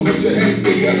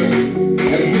together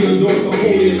as we adore the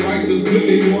holy and righteous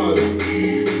living one.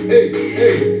 Hey,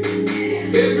 hey,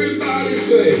 everybody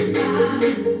say,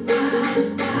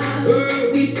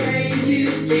 we praise you,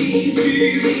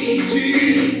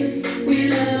 Jesus. We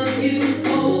love you,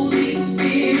 Holy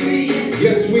Spirit.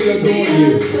 Yes, we adore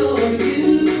you.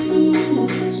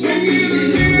 Sing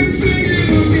it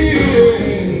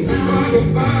again.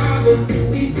 Father, Father.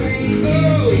 We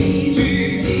praise you,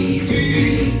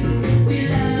 Jesus. We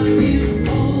love you,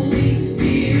 Holy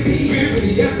Spirit.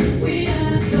 Yes. We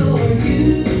adore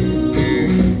you.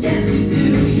 Yes, we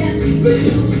do. Yes, we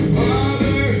do.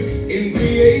 Father, in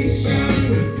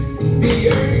creation, the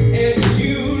earth and the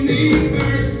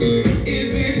universe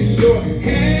is in your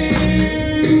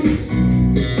hands.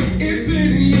 It's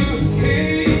in your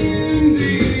hands,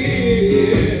 it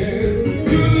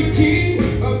is. You're the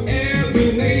king of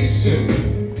every nation.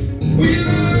 We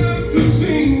love to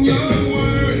sing your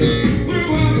word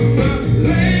throughout the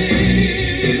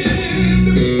land.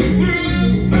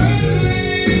 Throughout the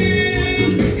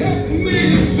land. Help me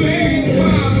sing,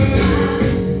 Father.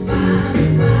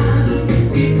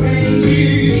 We praise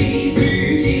you,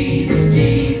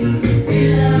 Jesus. We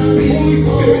love you, Holy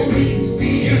Spirit. Holy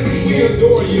Spirit. Yes, we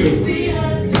adore you. We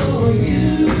adore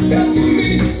you. Help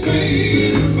me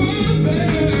sing, Father.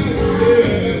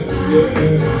 Yeah.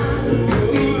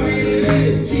 We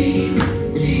praise you,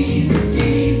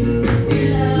 Jesus. We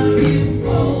love you,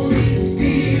 Holy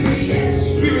Spirit.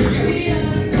 Yes, Spirit, we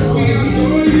yes. adore We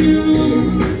adore you.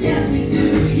 you. Yes, we do.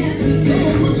 Yes, we Come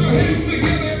on, do. put your hands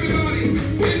together, everybody.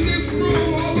 In this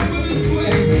room, all over this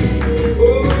place.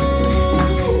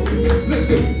 Oh,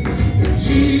 listen.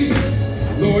 Jesus,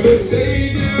 Lord and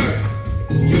Savior,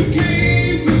 you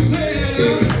came to set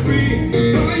us free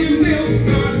by your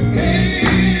nail-scarred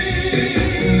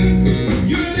hands.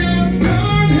 Your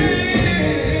nail-scarred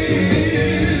hands.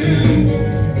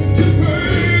 You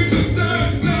purchased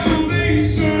our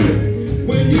salvation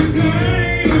when you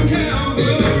died on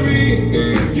Calvary.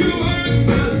 You are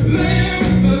the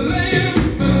Lamb, the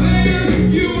Lamb, the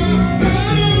Lamb. You are the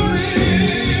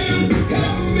Lamb.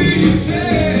 Help me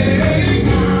say,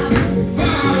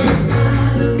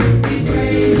 Father. We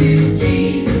praise you,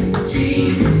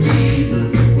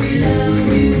 Jesus. We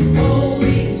love you,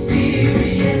 Holy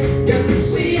Spirit.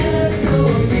 Yes, we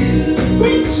adore you.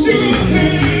 Put your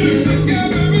hands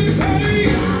together and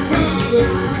say, Father,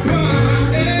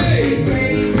 Father, hey. We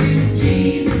praise you,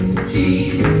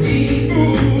 Jesus.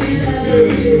 We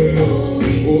love you,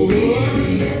 Holy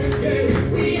Spirit. Yes,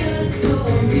 we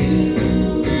adore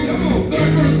you. Come on,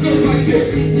 third verse goes like this.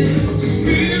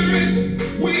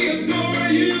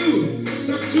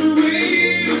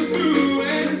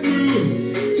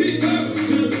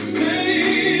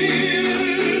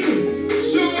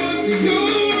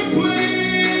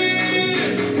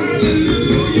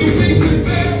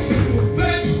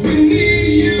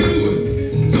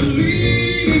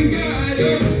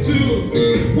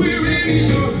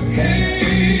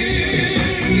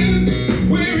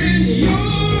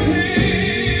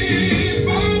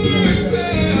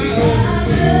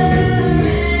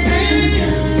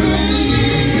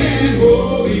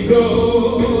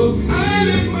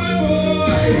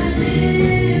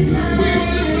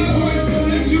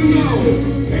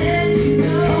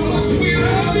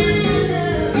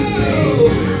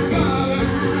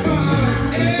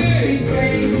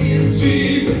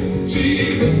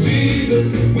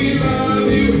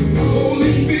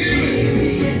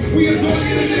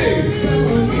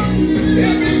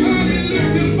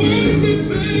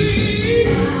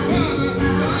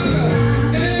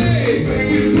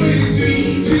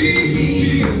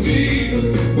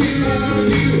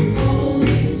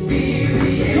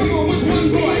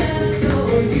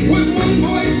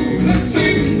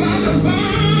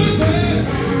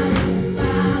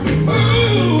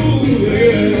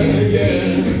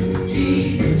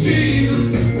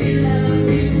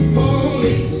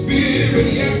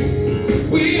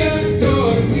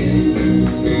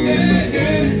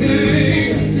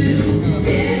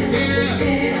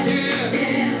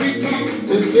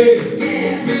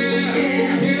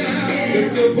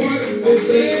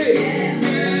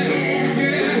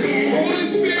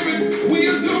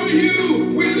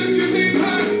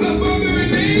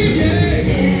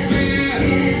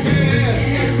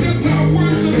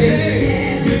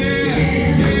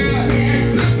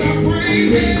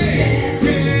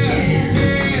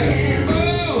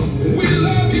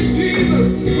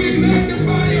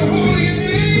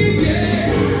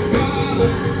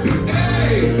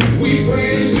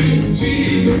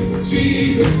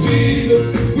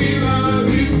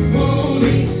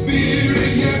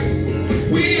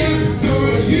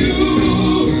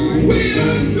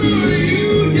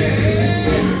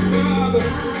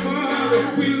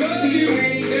 We love you.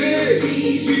 Hey,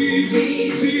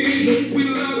 Jesus, we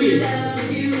love you.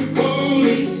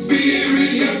 Holy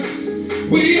Spirit, yes,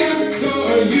 we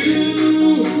adore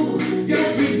you.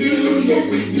 Yes, we do.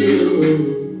 Yes, we do.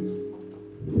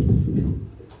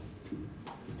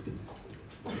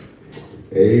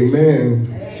 Amen.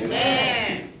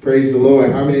 Praise the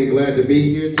Lord. How many glad to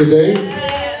be here today?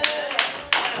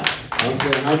 I'll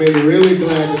say, how many really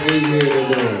glad to be here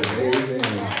today? Amen.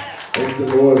 Thank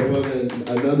the Lord for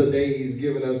another day He's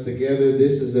given us together.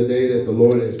 This is the day that the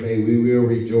Lord has made. We will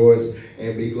rejoice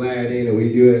and be glad in it.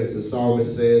 We do as the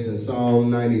psalmist says in Psalm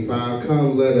 95,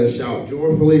 come, let us shout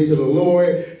joyfully to the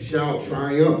Lord, shout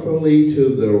triumphantly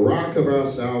to the rock of our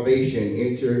salvation.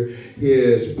 Enter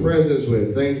His presence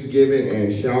with thanksgiving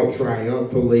and shout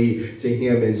triumphantly to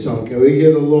Him in song. Can we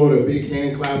give the Lord a big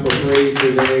hand clap of praise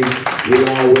today? We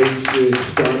always should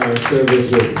start our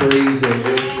service with praise and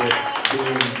worship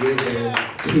being given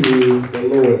to the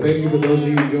Lord. Thank you for those of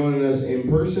you joining us in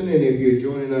person, and if you're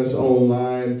joining us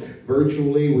online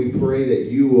virtually, we pray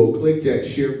that you will click that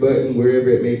share button wherever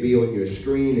it may be on your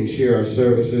screen and share our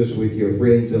services with your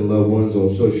friends and loved ones on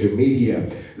social media.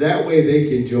 That way they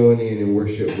can join in and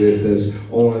worship with us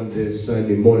on this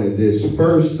Sunday morning, this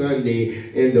first Sunday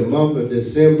in the month of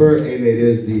December, and it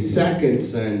is the second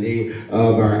Sunday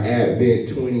of our Advent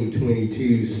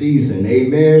 2022 season.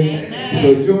 Amen.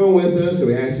 So join with us.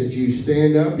 We ask that you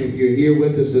stand up if you're here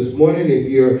with us this morning. If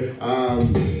you're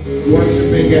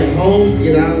worshiping at home,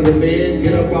 get out of the bed,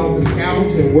 get up off the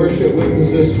couch and worship with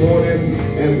us this morning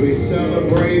as we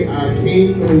celebrate our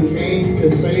King who came to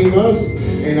save us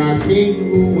and our King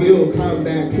who will come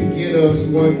back to get us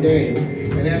one day.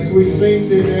 And as we sing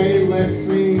today, let's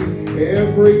sing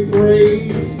every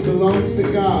praise belongs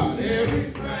to God.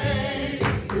 Every praise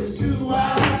is to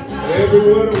our God. Every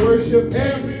word of worship,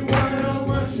 every word of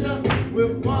worship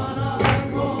with one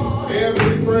accord.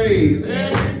 Every praise,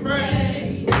 every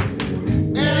praise,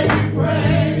 every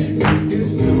praise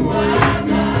is to our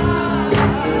God.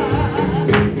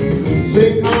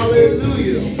 Sing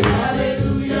hallelujah,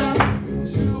 hallelujah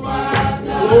to our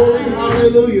God. Glory,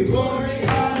 hallelujah, glory,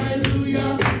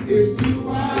 hallelujah is to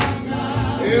our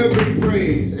God. Every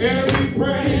praise, every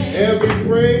praise, every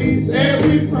praise,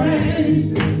 every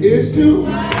praise is to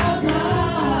our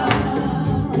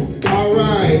God. All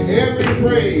right, every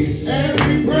praise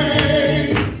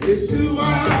is to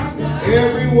our God.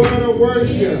 Every word of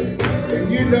worship. If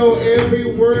you know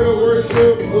every word of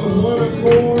worship with one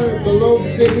accord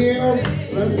belongs to Him,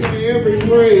 let's say every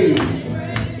praise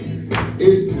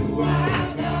is to our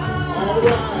God. All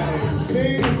right,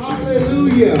 sing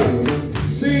hallelujah.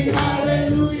 Sing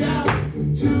hallelujah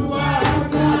to our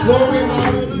God. Glory,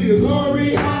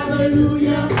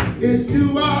 hallelujah is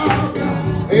to our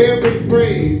God. Every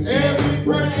praise, every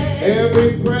praise,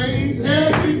 every praise,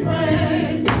 every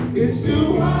praise is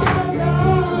to our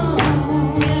God.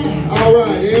 All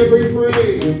right, every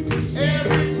praise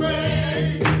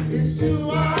is to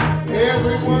our God.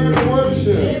 Every word of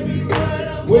worship.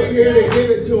 We're here to give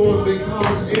it to Him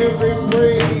because every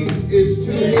praise is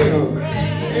to Him.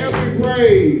 Every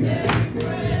praise.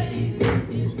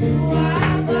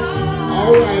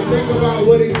 All right, think about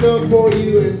what He's done for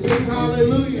you and sing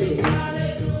hallelujah.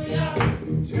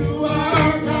 To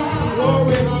our God.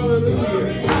 Glory,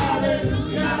 hallelujah.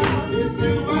 Hallelujah is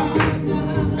to our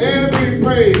God. Every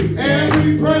praise,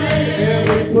 every praise,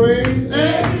 every praise,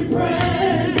 every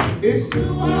praise is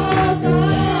to our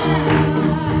God.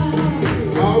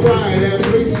 All right, as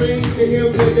we sing to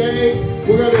Him today,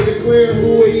 we're going to declare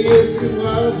who He is to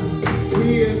us.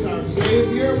 He is our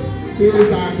Savior. He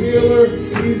is our healer.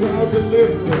 He's our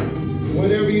deliverer.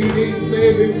 Whatever you need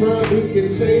saving from, He can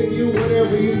save you.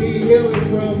 Whatever you need healing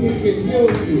from, He can heal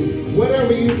you.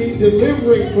 Whatever you need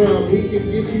delivering from, He can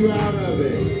get you out of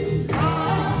it.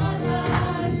 God,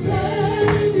 my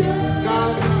Savior.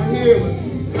 God, my healer.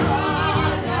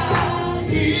 God, my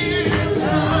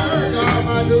healer. God,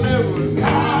 my deliverer.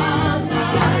 God,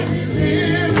 my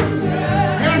deliverer.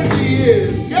 Yes, He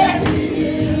is. Yes, He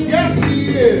is. Yes, He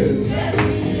is.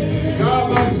 God,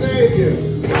 my Savior.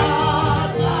 God,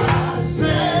 my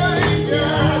Savior.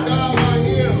 God, my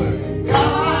healer.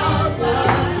 God, my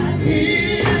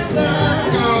healer.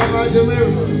 God, my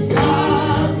deliverer.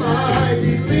 God, my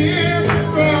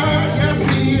deliverer. Yes,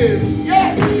 He is.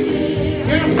 Yes, He is.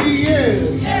 Yes, He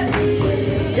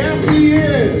is. Yes, He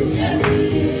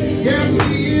is. Yes,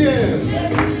 He is.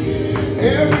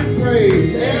 Every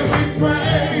praise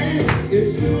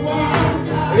is to our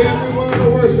God. Every word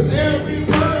of worship. Every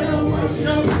word of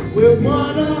worship with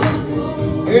one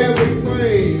accord. Every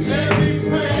praise, every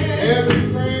praise, every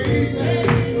praise,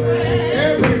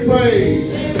 every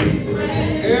praise, every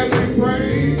praise, every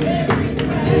praise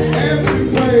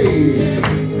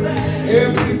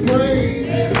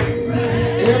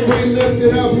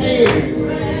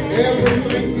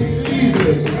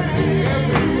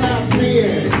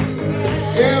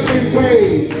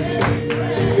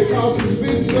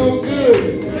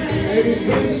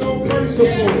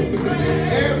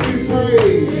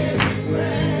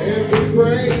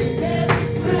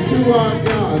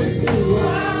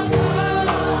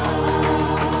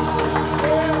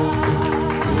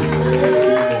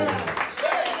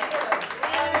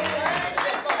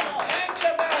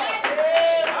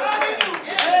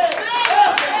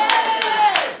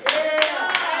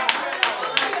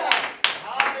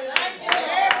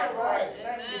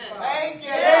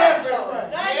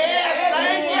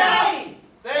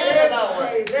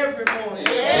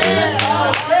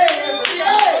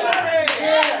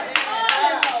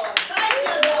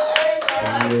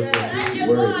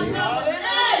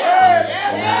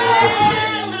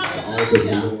the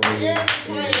glory and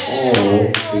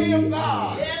all the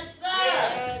honor. Yes,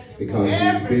 sir. Because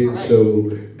he's been so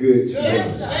good to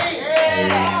Yes, us. sir.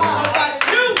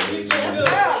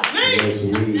 As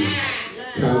we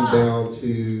come down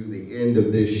to the end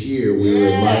of this year,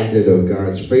 we're reminded of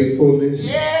God's faithfulness,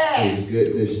 His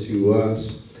goodness to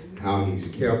us, how He's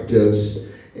kept us.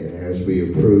 And as we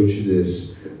approach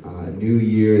this new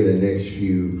year, the next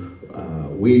few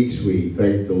weeks, we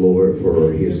thank the Lord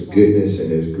for His goodness and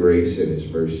His grace and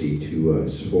His mercy to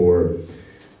us. For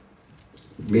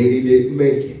many didn't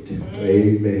make it,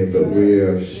 amen, but we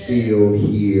are still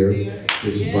here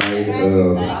despite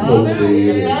of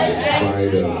COVID and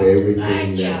despite of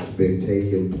everything that's been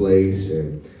taking place.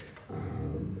 And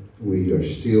we are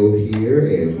still here,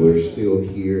 and we're still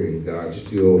here, and God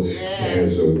still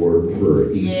has a work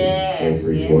for each and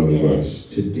every one of us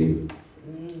to do.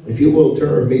 If you will,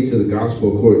 turn with me to the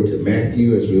Gospel according to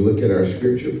Matthew as we look at our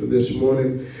scripture for this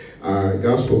morning.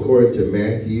 Gospel according to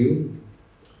Matthew.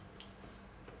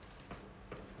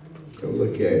 We'll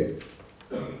look at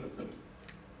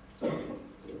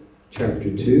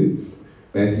chapter 2.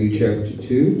 Matthew chapter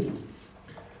 2.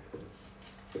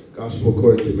 Gospel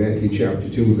according to Matthew chapter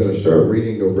 2. We're going to start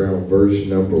reading around verse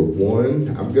number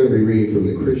 1. I'm going to be reading from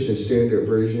the Christian Standard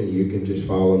Version. You can just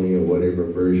follow me in whatever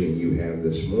version you have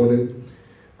this morning.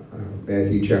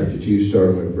 Matthew chapter 2,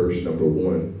 starting with verse number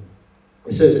 1.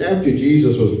 It says, after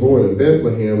Jesus was born in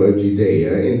Bethlehem of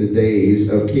Judea in the days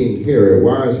of King Herod,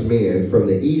 wise men from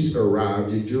the east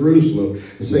arrived in Jerusalem,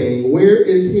 saying, where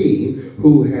is he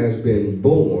who has been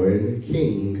born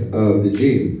King of the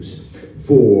Jews?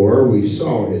 For we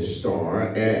saw his star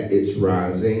at its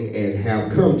rising and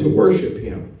have come to worship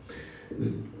him.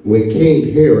 When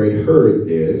King Herod heard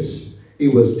this, he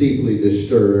was deeply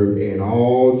disturbed, and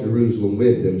all Jerusalem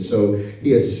with him. So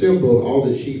he assembled all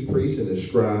the chief priests and the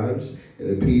scribes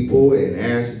and the people and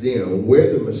asked them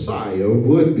where the Messiah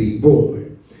would be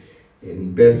born.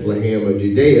 In Bethlehem of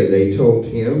Judea, they told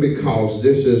him, because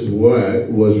this is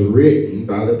what was written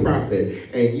by the prophet.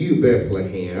 And you,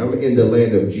 Bethlehem, in the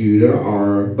land of Judah,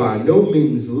 are by no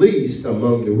means least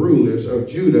among the rulers of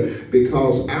Judah,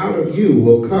 because out of you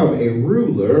will come a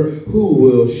ruler who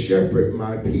will shepherd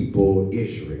my people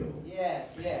Israel.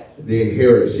 Then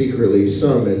Herod secretly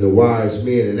summoned the wise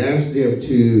men and asked them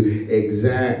the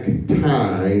exact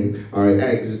time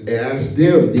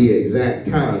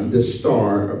the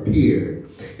star appeared.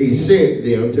 He sent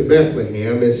them to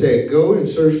Bethlehem and said, go and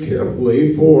search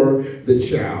carefully for the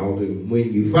child, and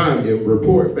when you find him,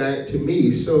 report back to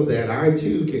me so that I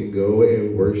too can go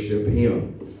and worship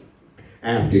him.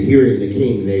 After hearing the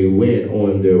king, they went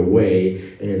on their way,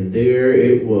 and there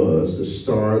it was, the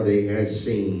star they had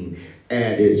seen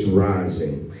at its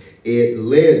rising. It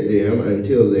led them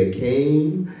until they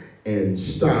came and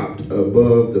stopped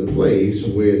above the place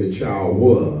where the child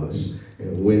was.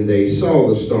 And when they saw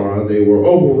the star, they were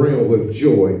overwhelmed with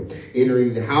joy.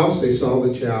 Entering the house, they saw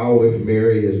the child with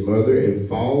Mary, his mother, and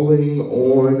falling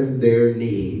on their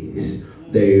knees,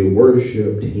 they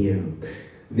worshiped him.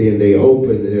 Then they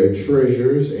opened their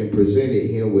treasures and presented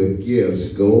him with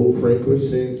gifts, gold,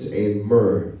 frankincense, and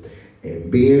myrrh. And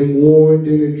being warned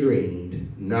in a dream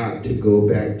not to go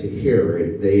back to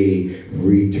Herod, they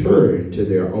returned to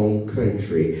their own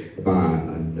country by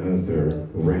another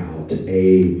route.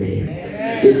 Amen.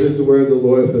 This is the word of the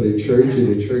Lord for the church, and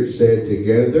the church said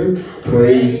together,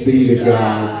 praise be to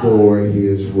God for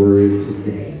his word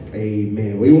today.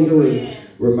 Amen. We want to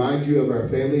remind you of our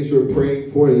families we're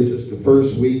praying for. This is the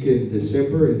first week in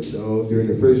December, and so during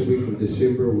the first week of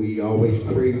December, we always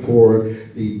pray for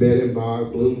the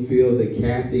Bedenbach, Bloomfield, the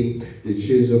Kathy, the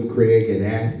Chisholm, Craig, and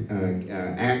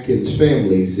Atkins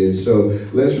families. And so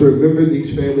let's remember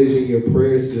these families in your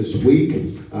prayers this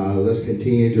week. Let's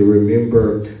continue to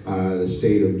remember the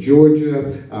state of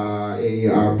Georgia in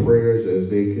our prayers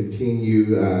as they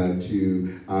continue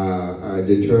to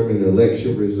determine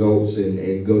election results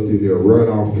and go through their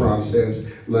runoff process.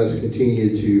 Let's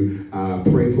continue to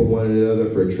pray for one another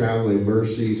for traveling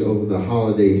mercies over the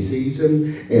holiday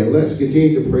season. And let's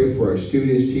continue to pray for our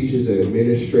students, teachers, and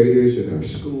administrators in our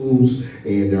schools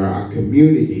and our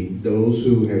community. Those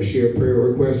who have shared prayer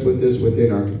requests with us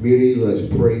within our community, let's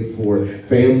pray for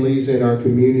families in our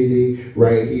community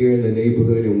right here in the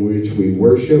neighborhood in which we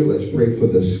worship. Let's pray for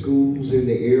the schools in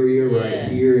the area right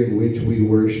here in which we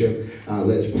worship.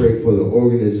 Let's pray for the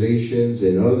organizations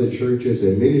and other churches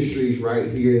and ministries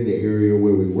right here in the area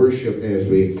where we worship, as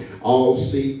we all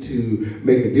seek to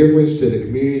make a difference to the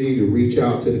community, to reach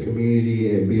out to the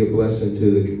community and be a blessing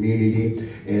to the community.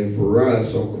 And for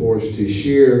us, of course, to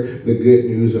share the good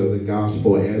news of the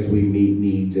gospel as we meet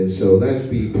needs. And so let's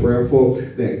be prayerful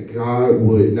that God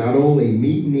would not only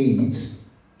meet needs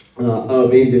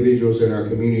of individuals in our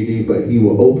community, but he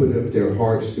will open up their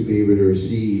hearts to be able to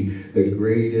receive the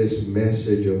greatest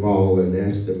message of all, and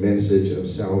that's the message of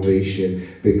salvation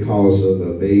because of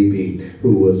a baby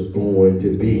who was born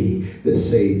to be the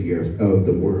Savior of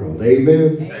the world.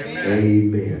 Amen? Amen.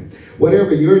 Amen.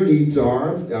 Whatever your needs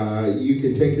are, you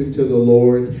can take them to the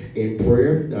Lord in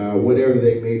prayer, whatever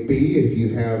they may be. If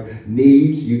you have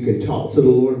needs, you can talk to the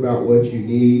Lord about what you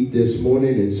need this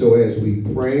morning. And so as we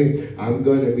pray, I'm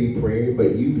going to be praying,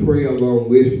 but you pray along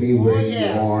with me where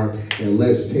you are, and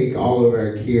let's take all of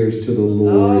our cares to the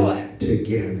Lord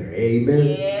together. Amen.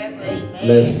 Yes, amen.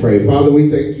 Let's pray. Father, we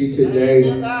thank you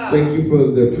today. Thank you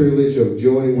for the privilege of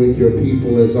joining with your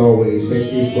people as always.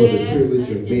 Thank you for the privilege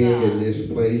of being in this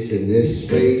place, in this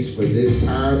space, for this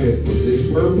time and for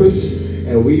this purpose.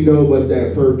 And we know what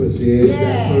that purpose is.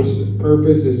 That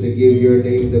purpose is to give your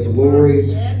name the glory,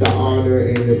 the honor,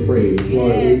 and the praise.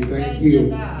 Lord, we thank you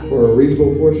for a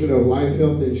reasonable portion of life,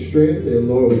 health, and strength. And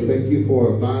Lord, we thank you for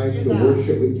a mind to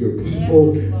worship with your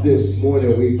people this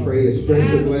morning. We pray a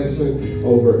special blessing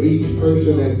over each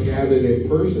person that's gathered in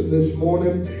person this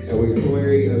morning. And we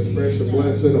pray a special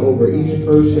blessing over each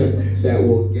person that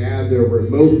will gather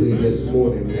remotely this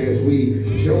morning. As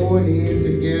we join in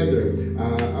together,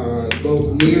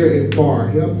 both near and far,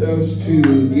 help us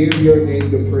to give your name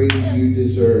the praise you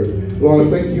deserve. Lord,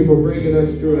 thank you for bringing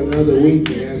us through another week.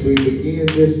 And as we begin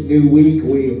this new week,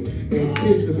 we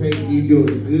anticipate you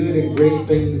doing good and great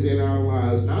things in our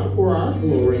lives, not for our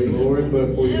glory, Lord,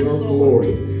 but for your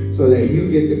glory, so that you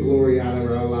get the glory out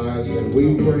of our lives. And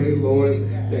we pray, Lord,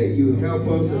 that you help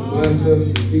us and bless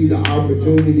us to see the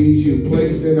opportunities you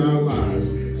placed in our lives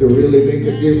to really make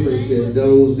a difference in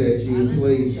those that you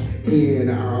place in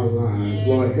our lives.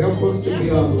 Lord, help us to be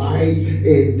a light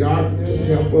in darkness.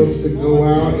 Help us to go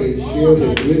out and share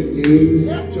the good news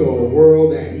to a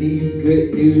world that needs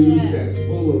good news, that's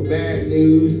full of bad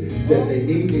news, that they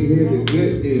need to hear the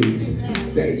good news,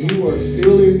 that you are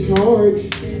still in charge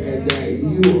and that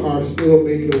you are still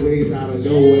making ways out of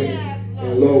no way.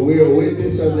 And Lord, we are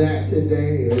witness of that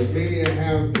today. As many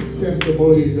have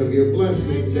testimonies of your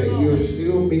blessings, that you're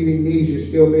still meeting needs, you're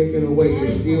still making a way, you're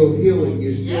still healing,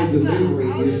 you're still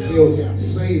delivering, you're still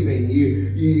saving,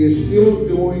 you're still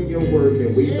doing your work,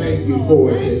 and we thank you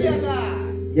for it today.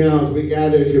 Now, as we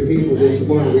gather as your people this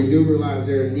morning, we do realize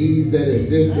there are needs that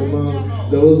exist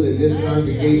among those in this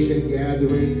congregation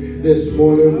gathering this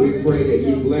morning. We pray that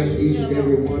you bless each and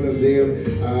every one of them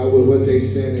with what they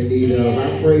stand in need of.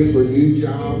 I pray for new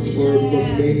jobs for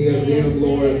many of them,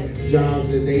 Lord,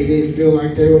 jobs that they didn't feel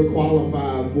like they were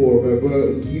qualified for,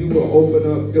 but you will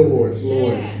open up doors,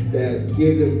 Lord, that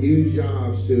give them new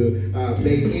jobs to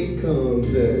make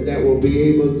incomes that will be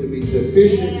able to be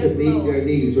sufficient to meet their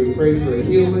needs. We pray for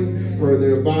healing for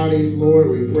their bodies, Lord.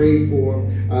 We pray for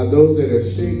those that are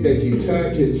sick, that you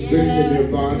touch and strengthen their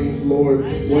bodies, Lord.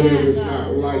 Whatever's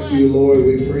not like you, Lord,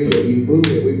 we pray that you move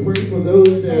it. We pray for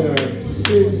those that are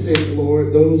sin sick,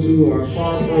 Lord, those who are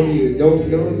far from you, don't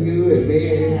know you, and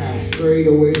may have strayed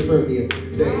away from you,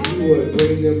 that you would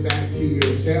bring them back to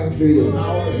yourself through the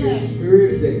power of your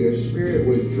Spirit, that your Spirit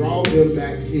would draw them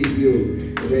back to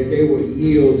you, and that they would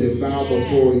yield and bow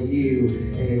before you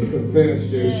and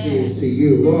confess their sins to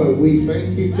you. Lord, we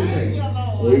thank you today.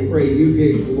 We pray you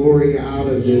get glory out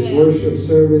of this worship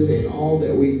service, and all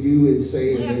that we do and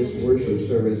say in this worship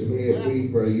service, may it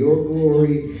be for your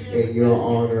glory and your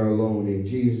honor alone. In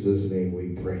Jesus' name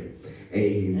we pray.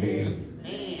 Amen.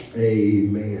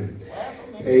 Amen.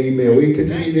 Amen. We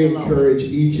continue to encourage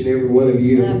each and every one of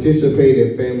you to participate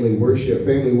in family worship.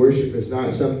 Family worship is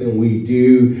not something we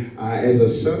do as a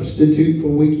substitute for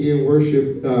weekend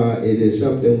worship. It is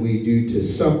something we do to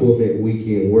supplement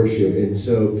weekend worship. And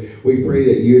so we pray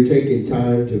that you're taking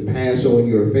time to pass on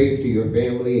your faith to your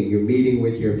family, and you're meeting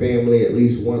with your family at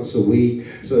least once a week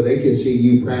so they can see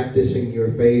you practicing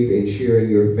your faith and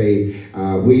sharing your faith.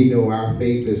 We know our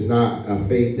faith is not a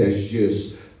faith that's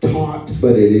just taught,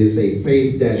 but it is a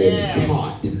faith that is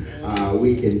taught.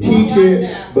 We can teach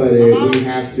it, but we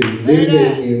have to live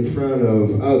it in front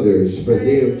of others for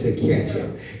them to catch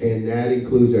it. And that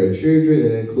includes our children,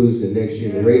 that includes the next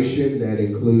generation, that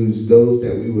includes those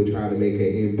that we will try to make an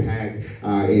impact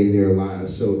in their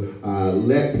lives. So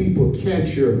let people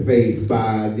catch your faith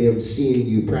by them seeing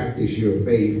you practice your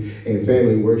faith, and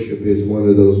family worship is one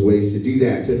of those ways to do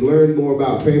that. To learn more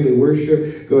about family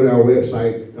worship, go to our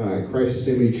website,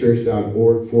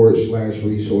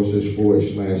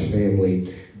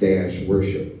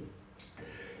 ChristAssemblyChurch.org/resources/family-worship.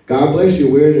 God bless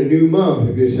you. We're in a new month.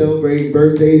 If you're celebrating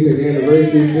birthdays and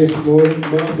anniversaries this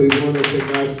month, we want to say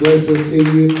God's blessings to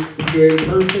you. If you're in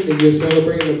person and you're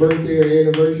celebrating a birthday or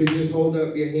anniversary, just hold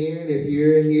up your hand if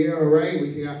you're in here, all right?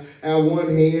 We see I have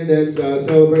one hand that's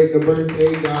celebrating a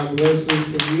birthday. God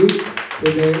blessings to you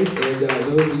today.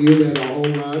 And those of you that are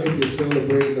online, if you're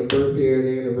celebrating a birthday or an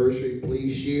anniversary,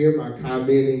 please share by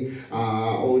commenting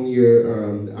on your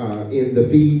in the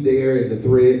feed there, in the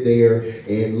thread there,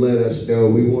 and let us know.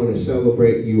 We want to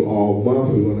celebrate you all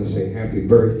month. We want to say happy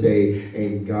birthday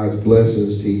and God's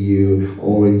blessings to you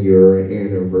on your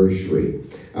anniversary.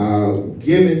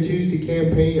 Giving Tuesday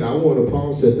campaign, I want to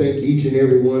pause to thank each and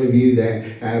every one of you that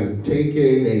have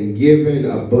taken and given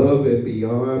above and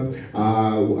beyond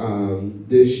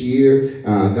this year,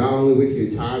 not only with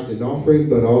your tithes and offering,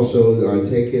 but also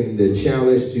taking the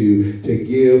challenge to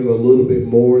give a little bit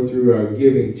more through our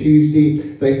Giving Tuesday.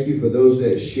 Thank you for those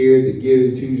that shared the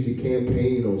Giving Tuesday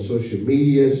campaign on social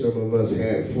media. Some of us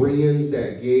had friends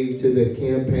that gave to the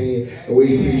campaign, and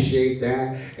we appreciate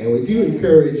that. And we do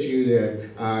encourage you that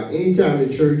anytime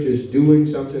the church is doing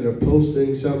something or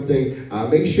posting something,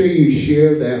 make sure you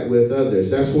share that with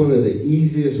others. That's one of the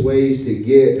easiest ways to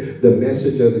get the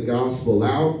message of the gospel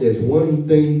out. There's one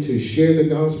thing to share the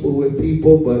gospel with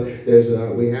people, but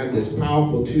we have this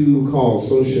powerful tool called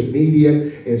social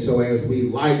media. And so as we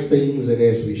like things and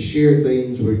as we share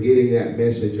things, we're getting that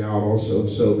message out also.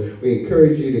 So we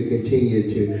encourage you to continue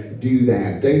to do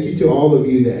that. Thank you to all of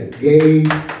you that gave.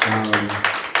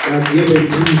 Our Giving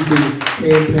Tuesday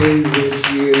campaign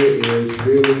this year is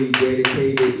really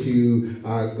dedicated to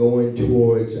going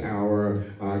towards our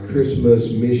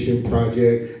Christmas mission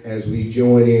project as we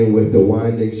join in with the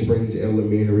Winding Springs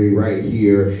Elementary right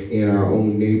here in our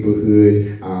own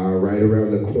neighborhood, right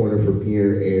around the corner from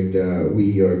here, and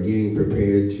we are getting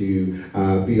prepared to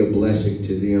be a blessing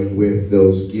to them with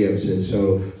those gifts. And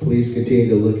so please continue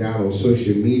to look out on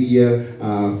social media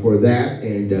for that,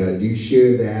 and do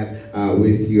share that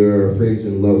with your friends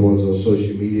and loved ones on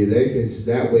social media.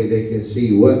 That way they can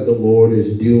see what the Lord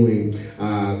is doing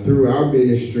through our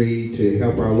ministry to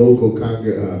help our local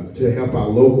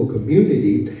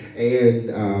community, and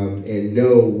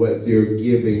know what they're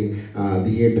giving,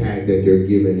 the impact that they're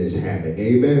giving is having.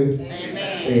 Amen.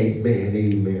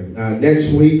 Amen.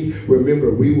 Next week,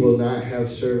 remember, we will not have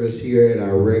service here at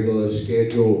our regular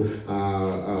schedule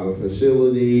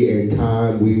facility and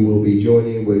time. We will be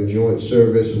joining with joint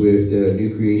service with the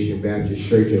New Creation Baptist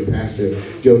Church and Pastor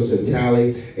Joseph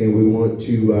Talley, and we want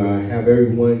to have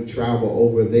everyone travel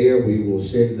over there. We will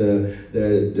send the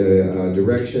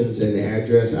directions and the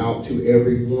address out to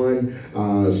everyone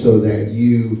so that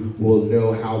you will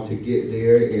know how to get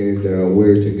there and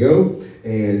where to go.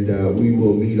 And we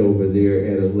will meet over there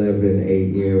at 11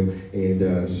 a.m.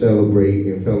 and celebrate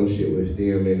and fellowship with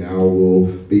them, and I will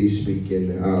be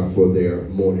speaking for their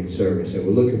morning service. And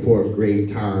we're looking for a great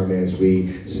time as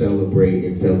we celebrate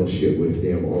and fellowship with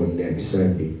them on next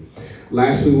Sunday.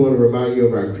 Lastly, we want to remind you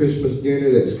of our Christmas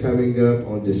dinner that's coming up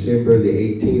on December the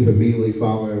 18th, immediately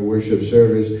following worship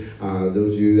service.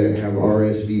 Those of you that have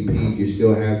RSVP, you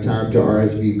still have time to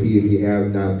RSVP if you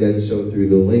have not done so through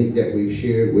the link that we've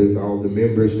shared with all the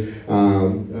members.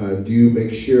 Do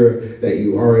make sure that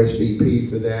you RSVP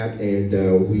for that, and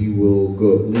we will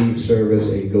leave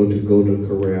service and go to Golden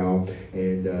Corral,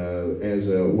 and as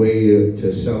a way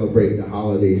to celebrate the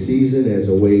holiday season, as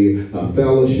a way of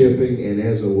fellowshipping, and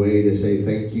as a way to say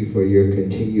thank you for your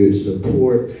continued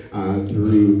support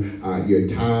through your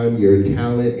time, your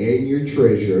talent, and your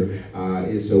treasure.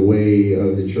 It's a way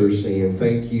of the church saying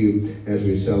thank you as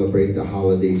we celebrate the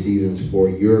holiday seasons for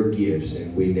your gifts.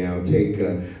 And we now take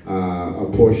a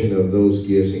portion of those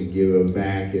gifts and give them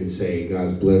back and say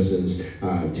God's blessings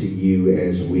to you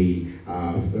as we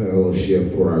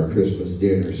fellowship for our Christmas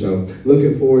dinner. So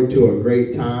looking forward to a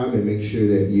great time, and make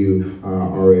sure that you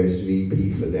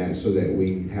RSVP for that so that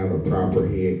we have a proper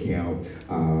head count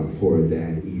for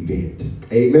that event.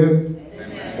 Amen.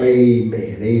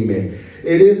 Amen.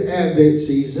 It is Advent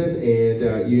season, and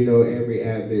every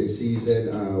Advent season,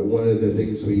 one of the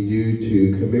things we do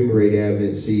to commemorate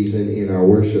Advent season in our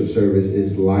worship service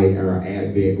is light our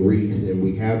Advent wreath, and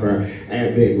we have our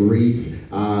Advent wreath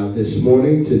this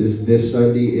morning to this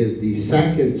Sunday is the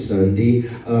second Sunday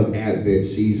of Advent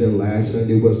season. Last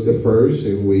Sunday was the first,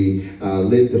 and we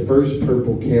lit the first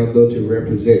purple candle to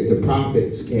represent the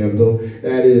prophet's candle.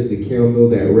 That is the candle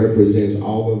that represents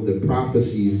all of the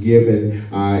prophecies given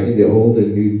in the Old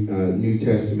and New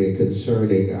Testament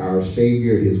concerning our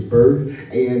Savior, his birth,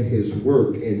 and his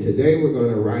work. And today we're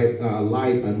going to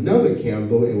light another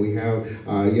candle, and we have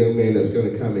a young man that's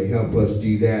going to come and help us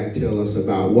do that, tell us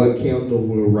about what candle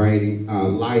we're lighting,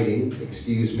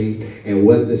 and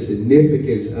what the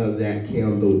significance of that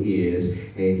candle is.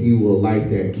 And he will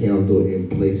light that candle and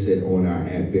place it on our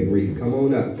Advent wreath. Come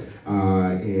on up,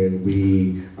 and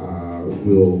we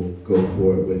will go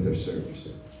forward with our service.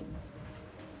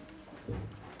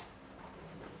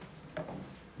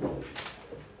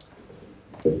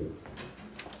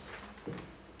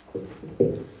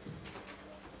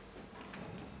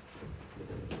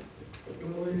 Good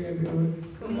morning, everyone.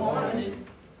 Good morning.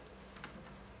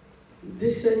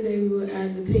 This Sunday, we will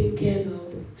add the pink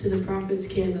candle to the prophet's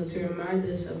candle to remind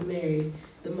us of Mary,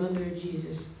 the mother of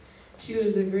Jesus. She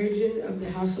was the virgin of the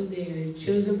house of David,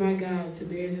 chosen by God to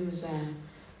bear the Messiah.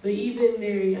 But even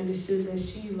Mary understood that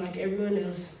she, like everyone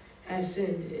else, had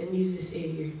sinned and needed a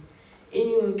Savior.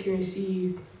 Anyone can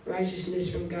receive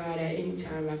righteousness from God at any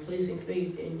time by placing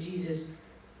faith in Jesus'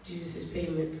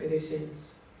 payment for their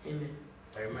sins. Amen.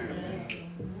 Amen.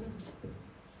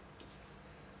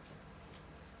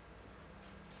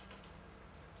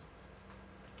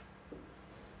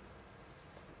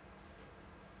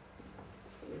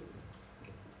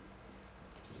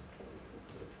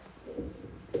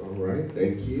 All right,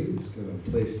 thank you. Just going to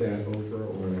place that over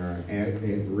on our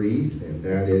Advent wreath, and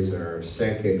that is our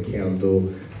second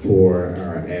candle for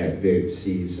our Advent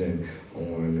season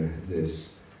on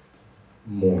this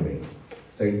morning.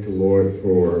 Thank the Lord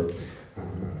for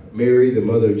Mary, the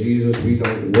mother of Jesus. We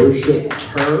don't worship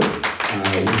her.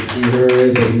 We see her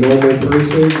as a normal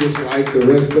person, just like the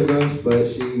rest of us, but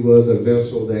she was a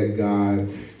vessel that God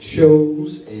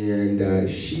chose, and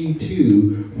she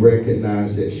too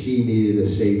recognized that she needed a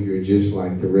Savior just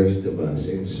like the rest of us.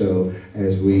 And so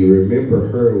as we remember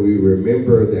her, we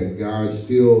remember that God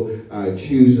still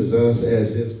chooses us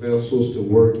as his vessels to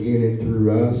work in and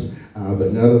through us.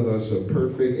 But none of us are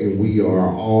perfect, and we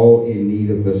are all in need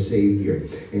of a Savior.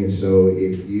 And so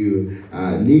if you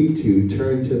need to,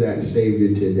 turn to that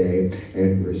Savior today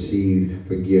and receive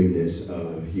forgiveness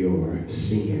of your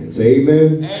sins.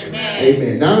 Amen? Amen.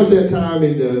 Amen. Now is that time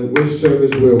in the worship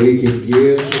service where we can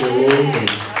give to the Lord.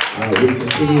 And we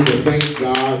continue to thank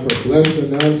God for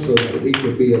blessing us so that we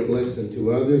can be a blessing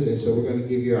to others. And so we're going to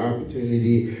give you an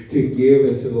opportunity to give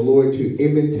and to the Lord to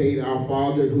imitate our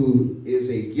Father who is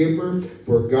a giver.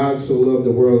 For God so loved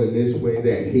the world in this way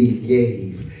that he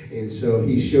gave. And so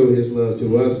he showed his love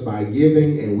to us by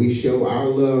giving, and we show our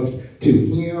love to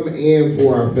him and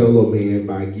for our fellow man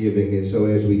by giving. And so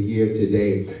as we give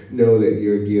today, know that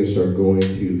your gifts are going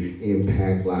to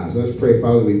impact lives. Let's pray.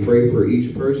 Father, we pray for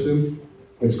each person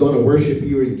it's going to worship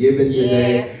you in giving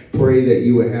today. Pray that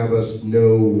you would have us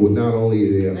know not only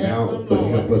the amount, but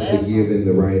help us to give in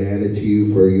the right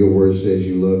attitude. For your word says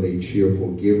you love a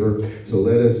cheerful giver. So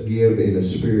let us give in a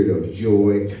spirit of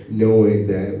joy, knowing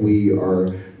that we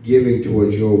are giving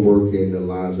towards your work in the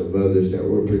lives of others that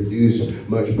will produce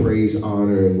much praise,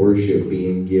 honor, and worship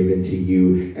being given to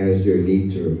you as their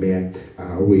needs are met.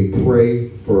 We pray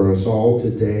for us all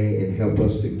today and help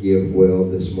us to give well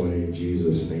this morning in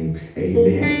Jesus' name.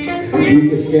 Amen. You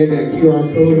can scan that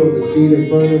QR code on the seat in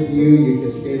front of you. You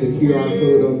can scan the QR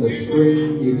code on the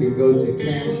screen. You can go to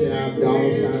Cash App,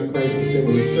 $ Christ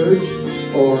Assembly Church,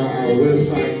 or our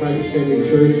website,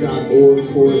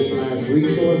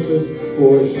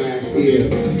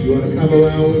 ChristAssemblyChurch.org/resources/give. You want to come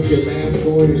around with your mask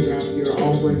on and drop your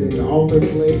offering in the offering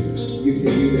plate, you can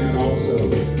do that also.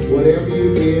 Whatever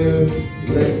you give,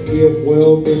 let's give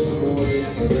well this morning,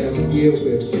 and let's give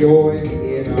with joy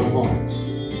in our hearts.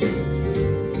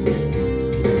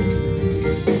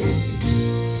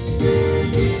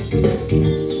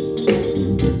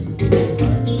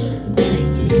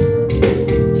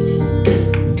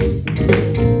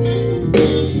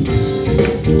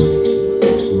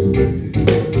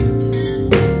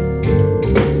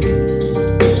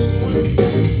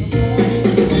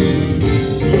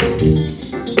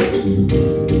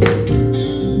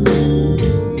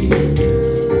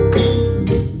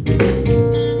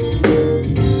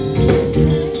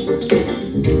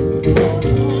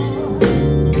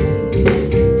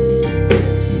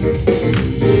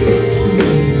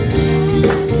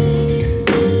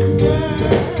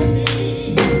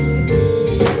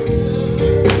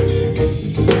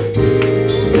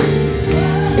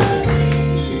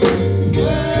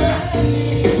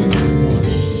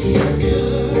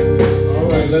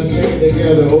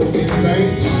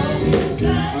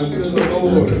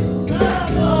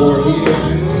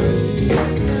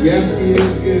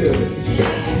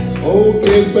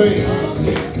 give thanks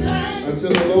unto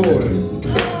the Lord,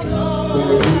 for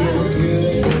he is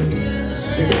good.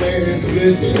 Declare his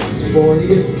goodness, for he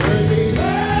is worthy.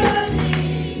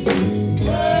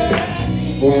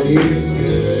 For he is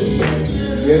good.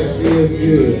 Yes, he is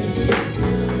good.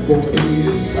 For he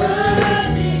is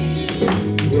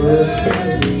worthy.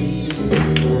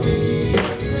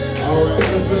 All right,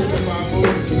 let's lift up our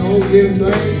voices and all give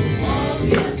thanks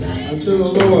unto the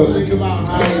Lord. Think about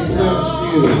how he blessed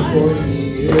you, for he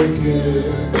is good.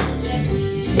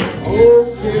 Oh,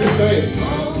 give thanks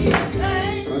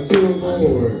unto the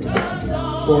Lord,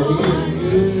 for he is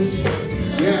good.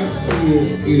 Yes, he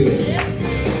is good.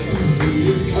 He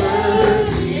is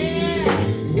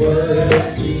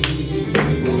worthy,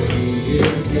 for he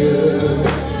is good.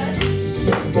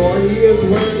 For he is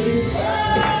worthy,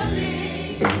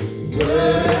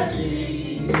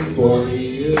 for he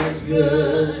is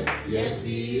good. Yes,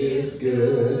 he is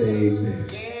good. Amen.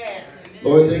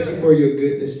 Lord, thank you for your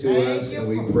goodness to us, and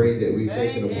we pray that we've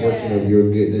taken a portion of your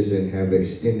goodness and have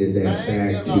extended that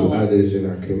back to others in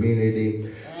our community.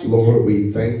 Lord,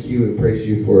 we thank you and praise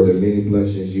you for the many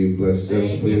blessings you've blessed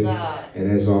us with.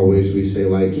 And as always, we say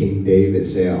like King David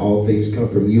said, all things come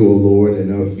from you, O Lord,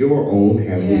 and of your own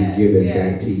have we given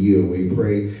back to you. And we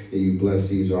pray that you bless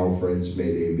these offerings.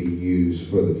 May they be used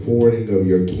for the forwarding of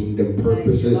your kingdom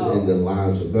purposes in the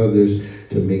lives of others,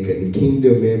 to make a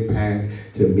kingdom impact,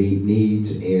 to meet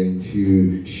needs, and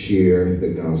to share the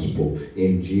gospel.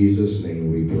 In Jesus'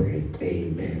 name we pray.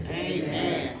 Amen.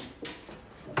 Amen.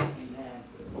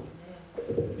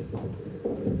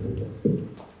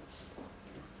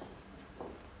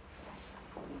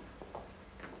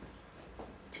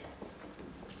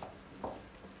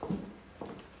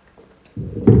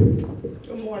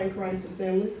 Good morning, Christ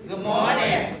Assembly. Good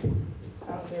morning.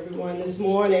 How's everyone this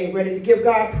morning? Ready to give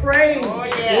God praise? Oh,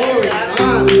 yeah. Glory to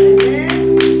God.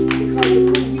 Amen. Because of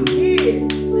who he is.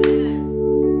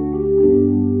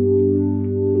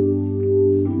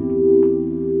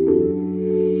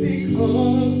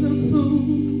 Because of who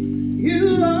you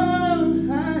are,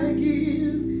 I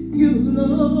give you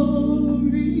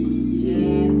glory.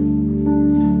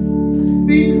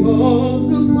 Because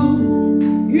of who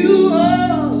you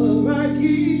are, I give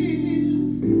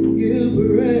you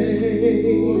praise.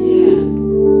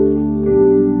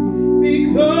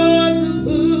 Because of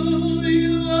who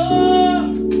you are,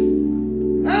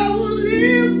 I will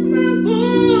lift my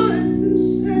voice and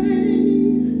say,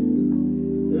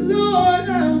 Lord,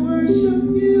 I worship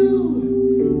you.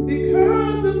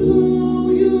 Because of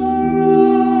who you are,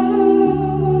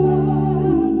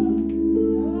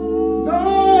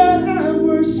 Lord, I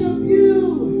worship you.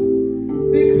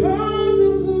 Because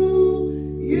of who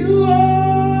you are,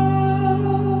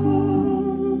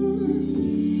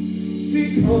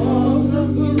 because of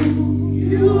who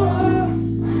you are,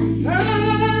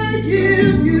 I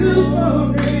give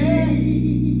you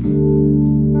praise.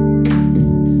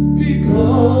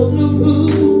 Because of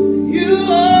who you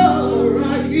are, I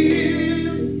give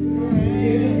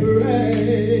you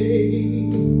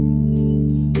praise.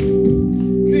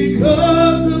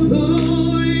 Because of who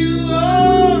you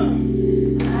are,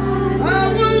 I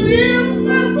will lift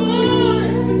my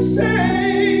voice and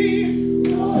say,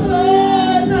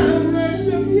 Lord, I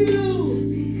worship you.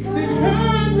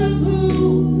 Because of who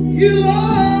you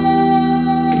are,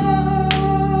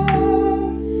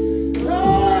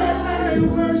 Lord, I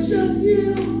worship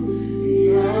you.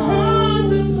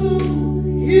 Because of who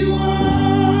you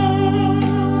are,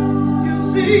 you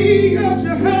see, you're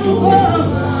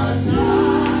Jehovah,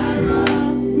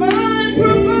 my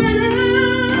provider,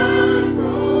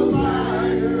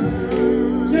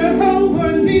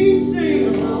 Jehovah Nissi,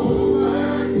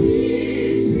 Lord,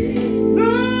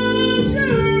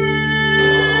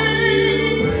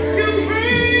 you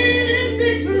reign in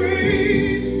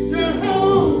victory,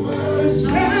 Jehovah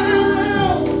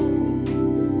Shalom,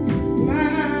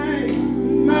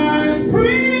 my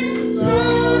Prince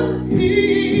of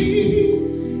Peace,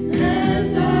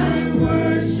 and I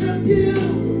worship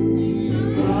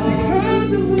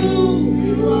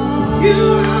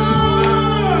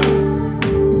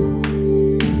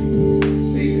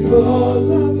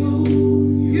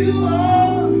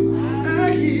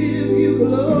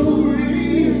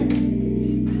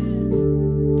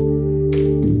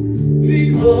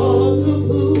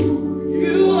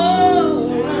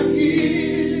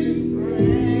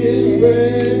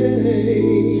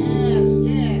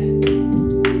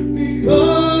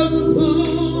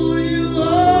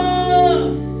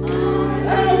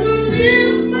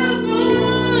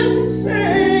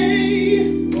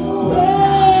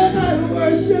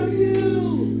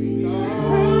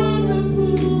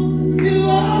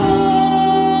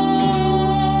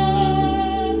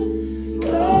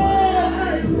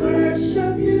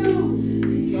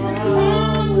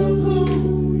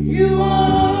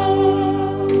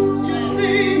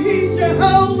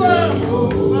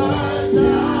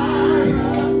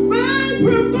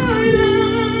provider.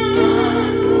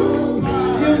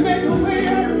 You make a way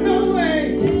out of no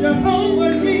way.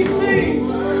 Jehovah Nissi.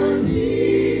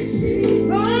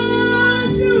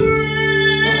 Lord, you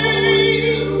reign.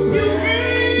 You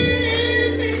reign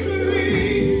in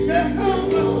victory.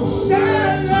 Jehovah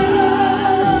Shalom.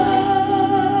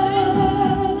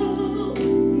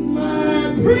 My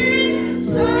Prince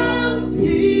of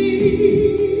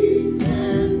Peace.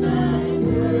 I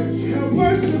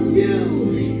worship you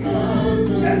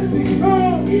just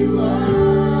because you are.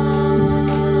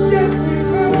 Just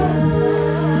because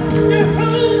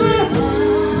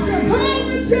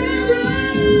Jehovah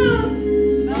Jireh,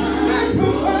 my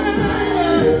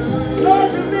provider. Lord,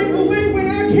 you make a way when I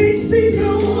can't see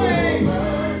no way.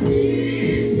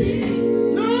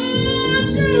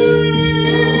 Lord,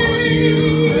 you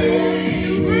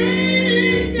reign in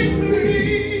victory.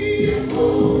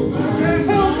 Jehovah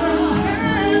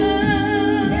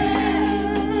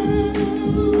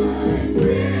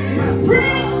my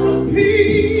Prince of Peace.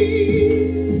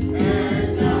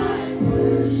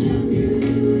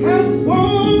 I was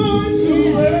born to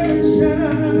worship,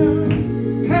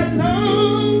 I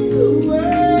long to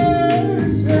worship.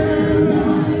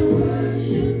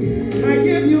 I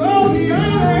give you all the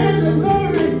honor and the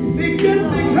glory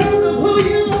because of who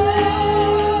you are.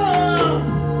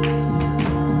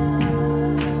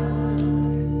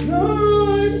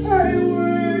 Lord, I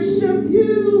worship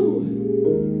you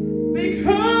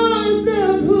because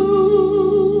of who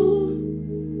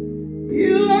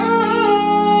you are.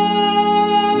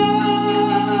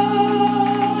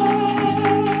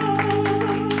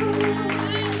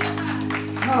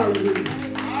 Hallelujah.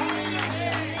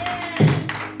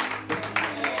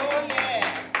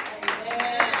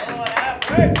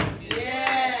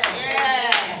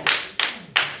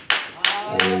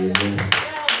 Amen.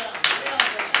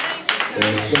 There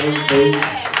are some folks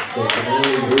that can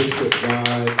only worship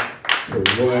God for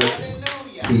what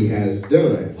He has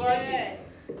done.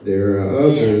 There are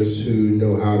others who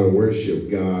know how to worship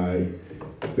God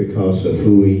because of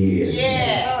who He is.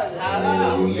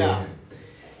 Hallelujah.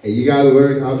 And you got to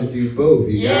learn how to do both.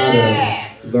 You got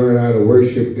to learn how to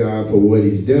worship God for what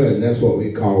He's done. That's what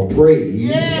we call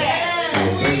praise or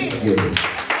thanksgiving.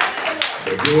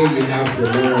 But then you have to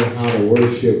learn how to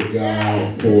worship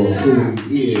God for who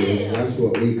He is. That's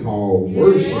what we call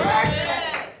worship.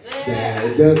 That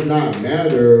it does not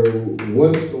matter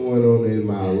what's going on in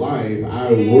my life.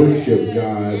 I worship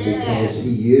God because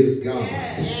He is God.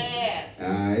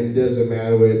 It doesn't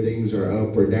matter whether things are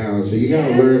up or down. So you got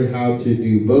to learn how to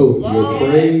do both. Your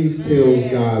praise tells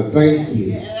God, thank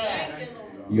you.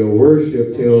 Your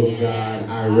worship tells God,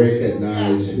 I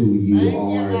recognize who you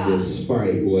are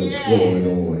despite what's going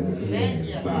on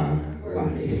in my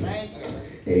life.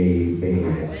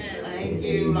 Amen. Thank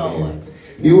you, Lord.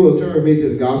 You will turn me to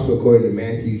the gospel according to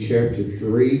Matthew chapter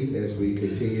 3 as we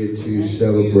continue to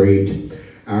celebrate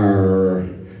our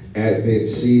Advent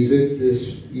season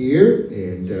this year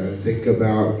and think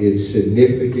about its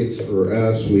significance for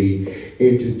us. We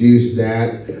introduced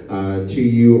that to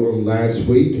you on last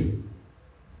week.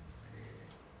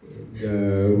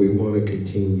 And we want to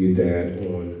continue that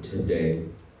on today.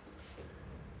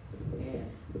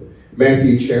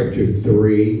 Matthew chapter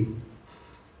 3.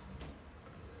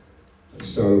 I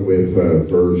started with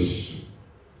verse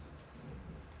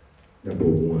number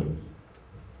 1.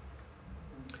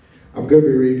 I'm going to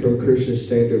be reading from Christian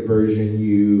Standard Version.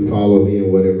 You follow me in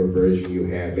whatever version you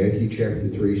have. Matthew chapter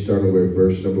 3, starting with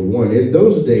verse number 1. In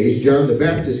those days, John the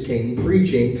Baptist came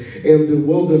preaching in the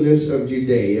wilderness of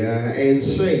Judea and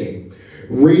saying,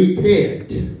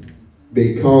 repent,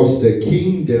 because the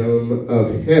kingdom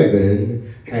of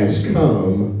heaven has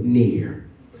come near.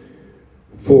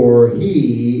 For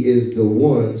he is the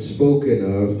one spoken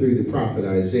of through the prophet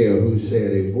Isaiah, who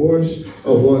said, a voice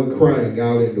of one crying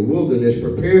out in the wilderness,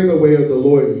 prepare the way of the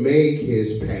Lord, make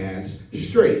his paths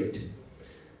straight.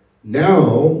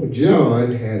 Now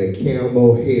John had a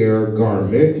camel hair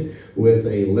garment with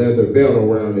a leather belt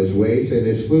around his waist, and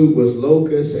his food was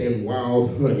locusts and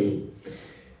wild honey.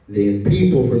 Then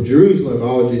people from Jerusalem,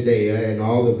 all Judea, and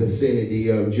all the vicinity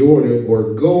of Jordan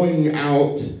were going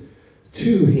out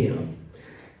to him.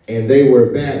 And they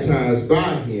were baptized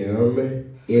by him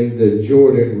in the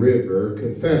Jordan River,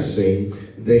 confessing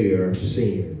their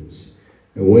sins.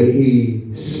 And when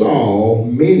he saw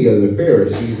many of the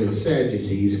Pharisees and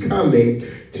Sadducees coming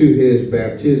to his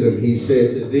baptism, he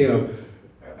said to them,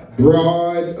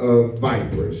 brood of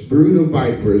vipers,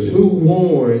 who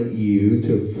warned you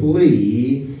to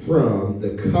flee from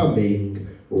the coming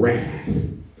wrath?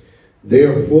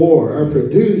 Therefore,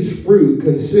 produce fruit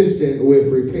consistent with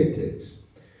repentance.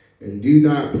 And do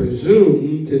not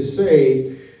presume to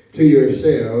say to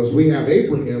yourselves, we have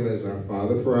Abraham as our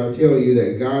father, for I tell you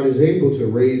that God is able to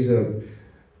raise up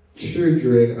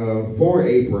children for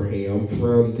Abraham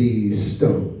from these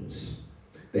stones.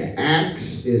 The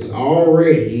axe is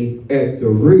already at the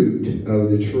root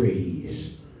of the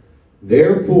trees.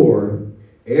 Therefore,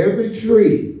 every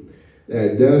tree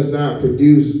that does not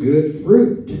produce good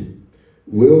fruit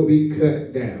will be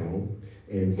cut down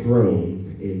and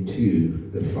thrown into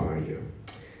the fire.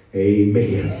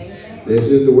 Amen.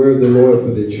 This is the word of the Lord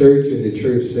for the church, and the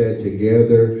church said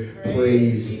together,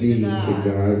 praise be to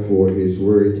God for his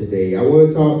word today. I want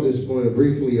to talk this morning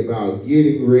briefly about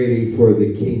getting ready for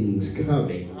the King's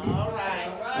coming. All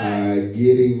right.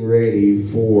 Getting ready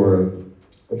for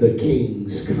the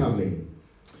King's coming.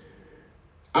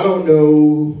 I don't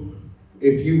know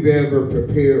if you've ever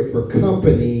prepared for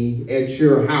company at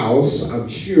your house. I'm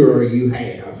sure you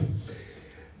have.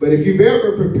 But if you've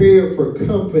ever prepared for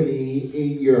company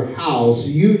in your house,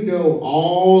 you know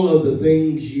all of the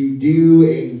things you do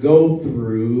and go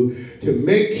through to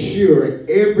make sure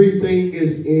everything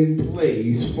is in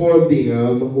place for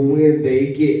them when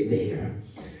they get there.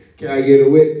 Can I get a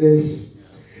witness?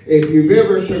 If you've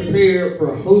ever prepared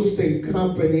for hosting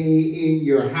company in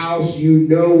your house, you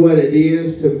know what it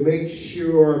is to make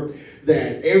sure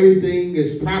that everything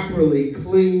is properly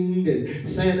cleaned and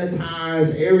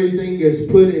sanitized, everything is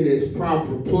put in its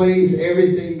proper place,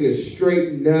 everything is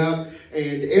straightened up,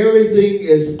 and everything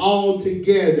is all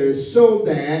together so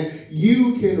that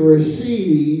you can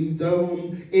receive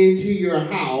them into your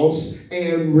house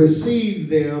and receive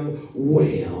them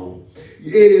well.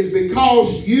 It is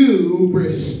because you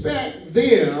respect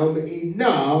them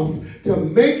enough to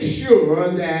make sure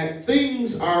that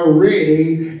things are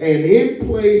ready and in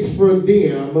place for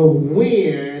them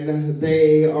when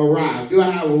they arrive. Do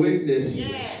I have a witness here?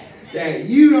 Yeah. That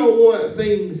you don't want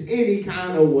things any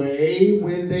kind of way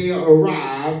when they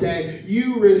arrive, that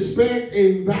you respect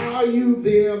and value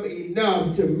them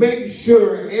enough to make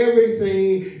sure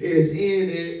everything is in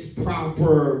its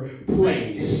proper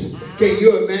place. Can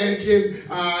you imagine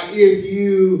if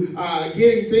you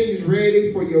getting things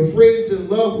ready for your friends and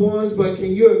loved ones, but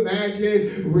can you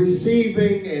imagine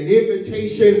receiving an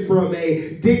invitation from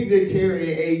a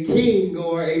dignitary, a king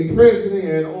or a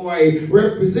president or a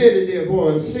representative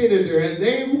or a senator, and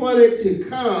they wanted to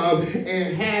come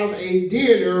and have a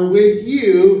dinner with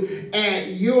you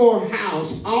at your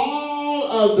house? All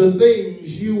of the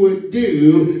things you would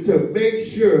do to make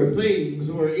sure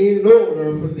things were in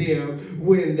order for them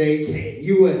when they came.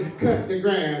 You would cut the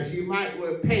grass, you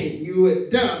would paint, you would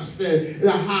dust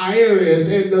the high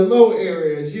areas and the low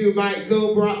areas. You might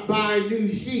go buy new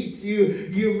sheets.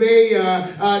 You may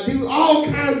do all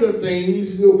kinds of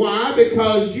things. Why?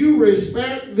 Because you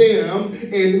respect them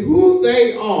and who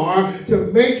they are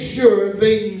to make sure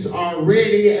things are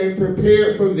ready and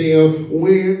prepared for them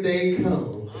when they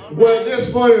come. Well,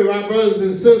 this morning, my brothers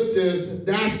and sisters,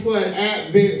 that's what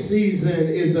Advent season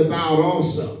is about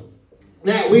also.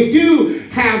 That we do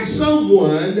have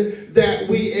someone that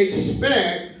we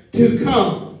expect to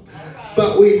come.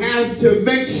 But we have to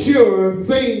make sure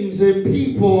things and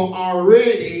people are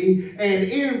ready and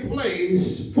in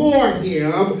place for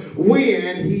him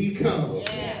when he comes.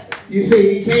 You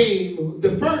see, he came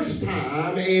the first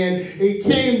time, and he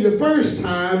came the first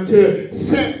time to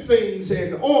set things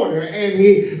in order, and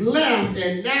he left,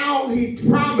 and now he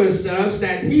promised us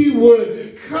that he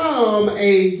would come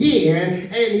again,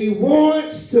 and he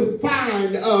wants to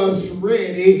find us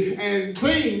ready and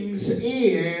things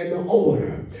in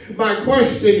order. My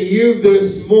question to you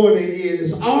this morning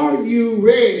is, are you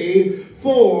ready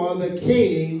for the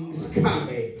King's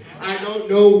coming? I don't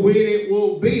know when it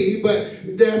will be,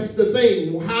 but that's the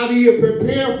thing. How do you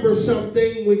prepare for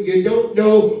something when you don't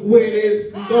know when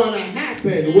it's going to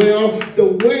happen? Well,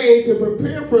 the way to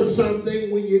prepare for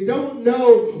something when you don't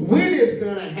know when it's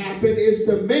going to happen is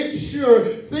to make sure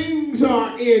things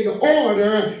are in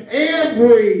order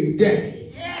every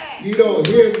day. You don't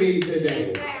hear me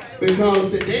today. Because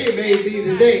today may be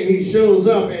the day he shows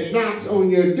up and knocks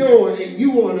on your door, and you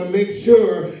want to make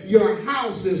sure your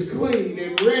house is clean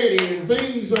and ready and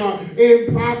things are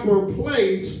in proper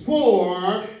place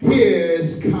for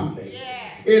his coming.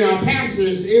 In our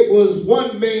passage, it was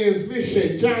one man's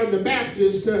mission, John the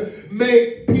Baptist, to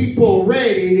make people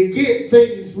ready, to get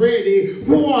things ready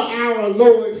for our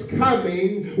Lord's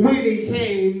coming when he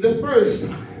came the first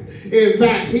time. In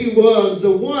fact, he was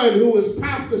the one who was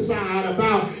prophesied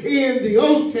about in the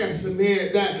Old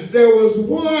Testament, that there was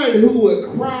one who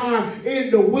would cry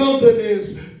in the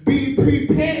wilderness, "Be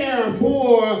prepared,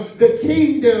 for the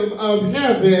kingdom of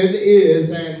heaven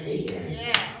is at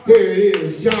hand." Here it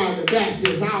is, John the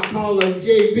Baptist. I'll call him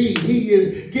JB. He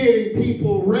is getting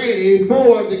people ready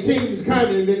for the King's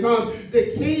coming because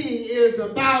the King is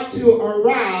about to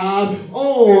arrive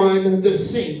on the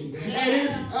scene. And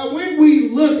it's when we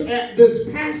look at this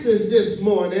passage this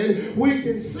morning, we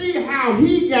can see how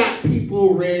he got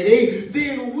people ready.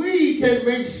 Then we can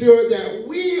make sure that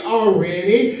we are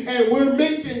ready, and we're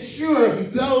making sure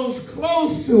those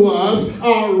close to us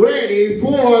are ready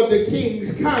for the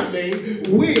King's coming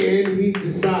when he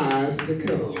decides to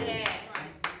come.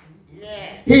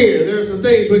 Here, there's some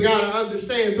things we got to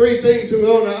understand. 3 things we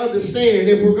want to understand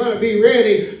if we're going to be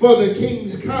ready for the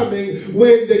King's coming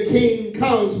when the King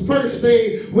comes. First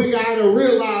thing we got to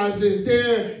realize is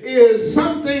there is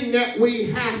something that we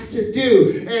have to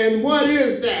do. And what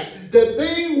is that? The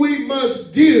thing we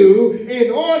must do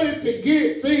in order to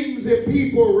get things and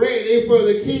people ready for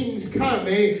the King's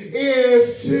coming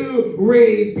is to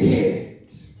repent.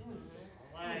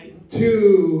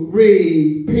 To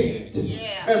repent.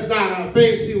 That's not a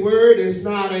fancy word. It's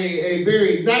not a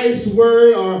very nice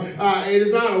word, or it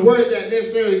is not a word that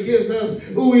necessarily gives us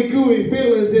ooey gooey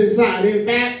feelings inside. In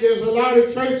fact, there's a lot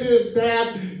of churches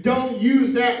that don't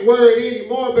use that word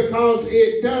anymore because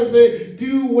it doesn't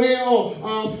do well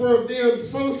for them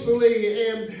socially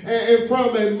and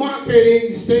from a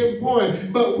marketing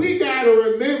standpoint. But we got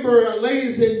to remember,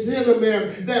 ladies and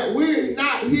gentlemen, that we're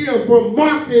not here for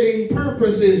marketing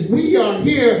purposes. We are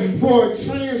here for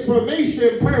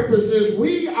transformation purposes.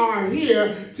 We are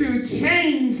here to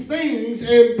change things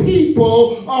and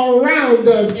people around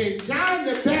us. And John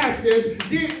the Baptist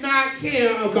did not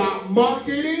care about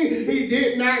marketing. He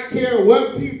did not care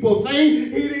what people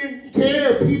think. He didn't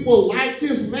care if people liked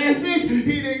his message.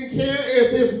 He didn't care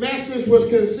if his message was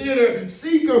considered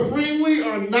seeker-friendly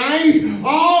or nice.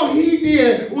 All he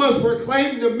did was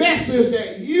proclaim the message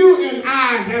that you and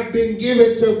I have been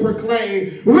given to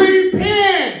proclaim.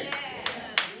 Repent!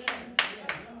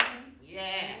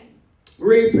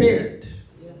 Repent.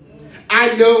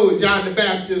 I know John the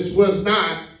Baptist was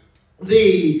not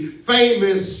the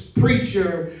famous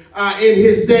preacher in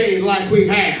his day like we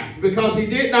have, because he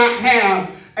did not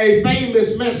have a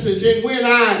famous message. And when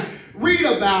I read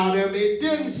about him, it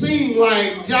didn't seem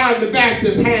like John the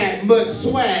Baptist had much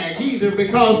swag either,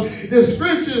 because the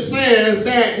scripture says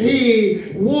that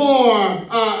he wore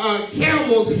a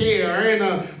camel's hair and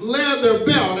a leather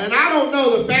belt. And I don't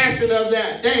know the fashion of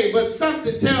that day, but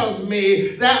something tells me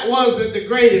that wasn't the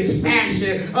greatest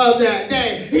fashion of that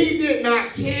day. He did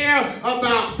not care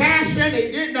about fashion.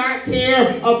 He did not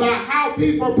care about how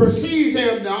people perceived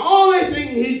him. The only thing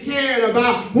he cared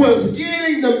about was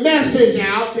getting the message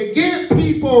out to get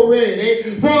people ready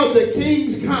for the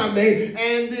King's coming.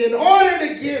 And in order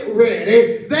to get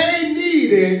ready, they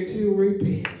needed to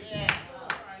repent.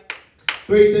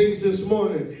 3 things this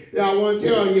morning that I want to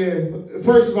tell you.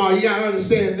 First of all, you got to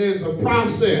understand there's a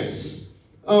process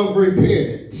of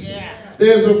repentance.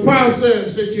 There's a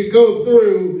process that you go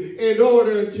through in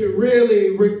order to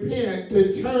really repent,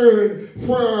 to turn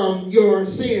from your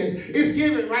sins. It's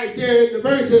given right there in the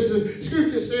verses. The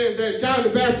scripture says that John the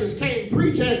Baptist came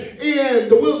preaching in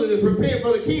the wilderness, repent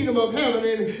for the kingdom of heaven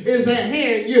is at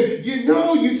hand. You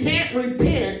know you can't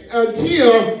repent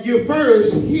until you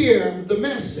first hear the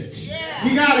message.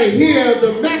 You got to hear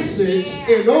the message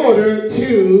in order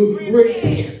to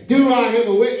repent. Do I have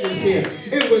a witness here?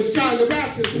 It was John the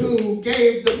Baptist who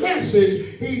gave the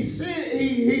message. He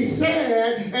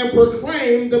said and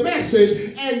proclaimed the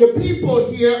message. And the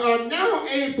people here are now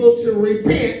able to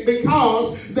repent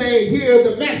because they hear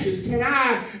the message. Can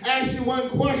I ask you one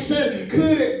question?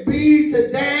 Could it be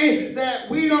today that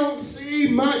we don't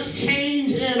see much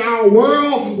change in our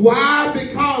world? Why?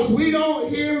 Because we don't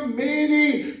hear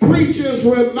many preachers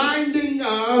reminding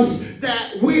us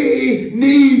that we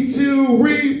need to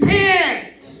repent.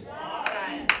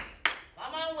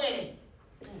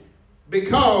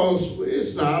 Because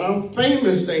it's not a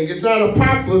famous thing. It's not a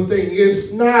popular thing.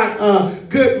 It's not a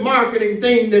good marketing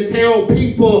thing to tell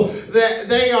people that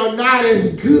they are not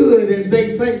as good as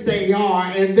they think they are.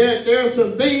 And there are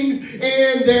some things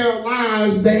in their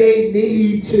lives they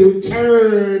need to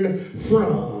turn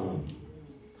from.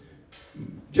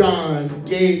 John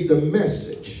gave the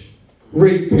message.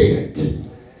 Repent.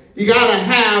 You got to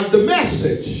have the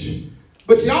message.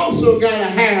 But you also got to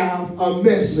have a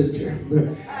messenger.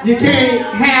 You can't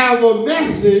have a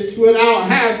message without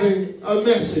having a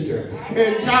messenger.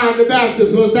 And John the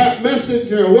Baptist was that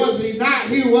messenger, was he not?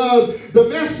 He was the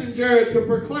messenger to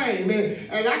proclaim.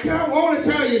 And I kind of want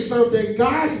to tell you something.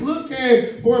 God's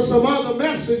looking for some other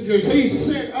messengers. He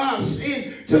sent us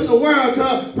into the world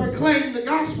to proclaim the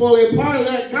gospel. And part of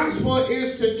that gospel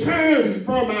is to turn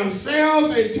from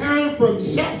ourselves and turn from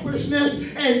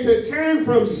selfishness and to turn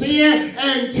from sin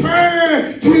and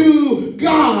turn to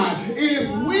God. If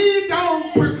we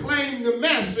don't proclaim the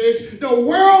message, the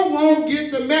world won't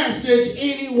get the message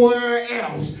anywhere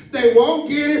else. They won't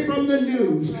get it from the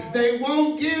news. They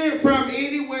won't get it from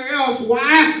anywhere else.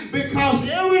 Why? Because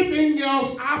everything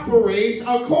else operates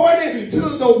according to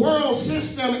the world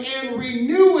system and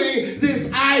renewing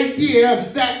this idea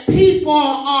that people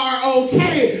are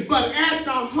okay. But at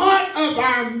the heart of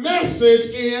our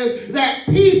message is that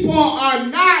people are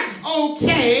not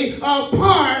okay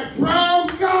apart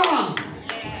from God.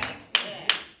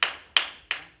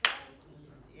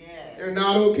 They're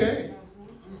not okay.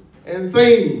 And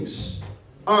things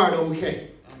aren't okay.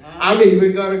 I'm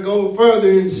even going to go further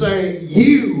and say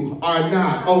you are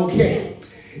not okay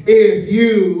if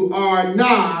you are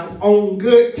not on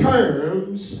good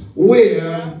terms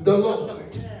with the Lord.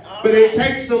 But it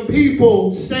takes some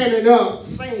people standing up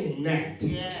saying that.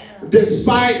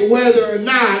 Despite whether or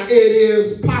not it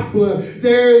is popular,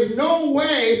 there is no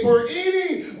way for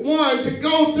anyone to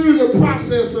go through the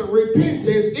process of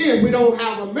repentance if we don't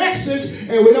have a message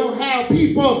and we don't have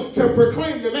people to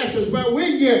proclaim the message. But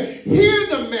when you hear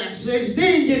the message,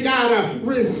 then you gotta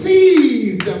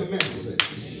receive the message.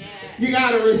 You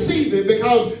got to receive it,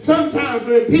 because sometimes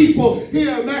when people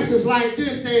hear a message like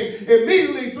this, they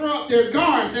immediately throw up their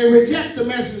guards. They reject the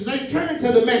message. They turn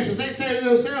to the message. They say to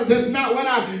themselves, "This is not what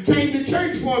I came to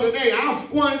church for today. I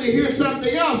wanted to hear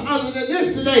something else other than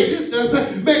this today. This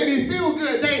doesn't make me feel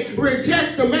good." They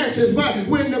reject the message. But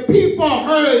when the people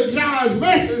heard John's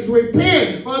message,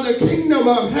 repent, for the kingdom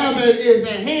of heaven is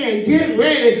at hand. Get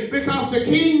ready, because the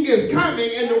king is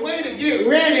coming. And the way to get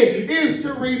ready is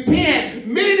to repent.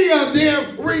 Many of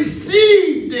them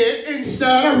received it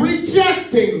instead of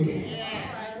rejecting it.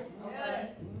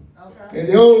 And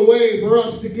the only way for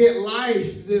us to get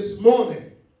life this morning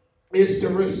is to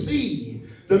receive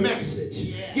the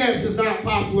message. Yes, it's not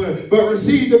popular, but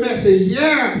receive the message.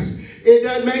 Yes, it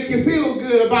doesn't make you feel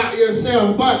good about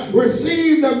yourself, but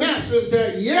receive the message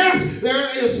that yes, there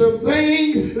is some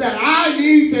things that I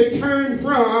need to turn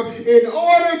from in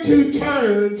order to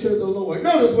turn to the Lord.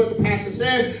 Notice what the passage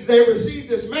says. They received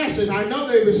this message. I know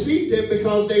they received it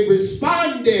because they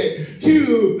responded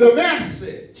to the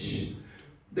message.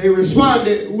 They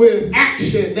responded with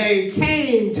action. They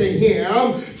came to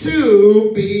him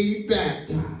to be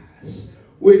baptized.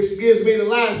 Which gives me the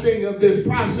last thing of this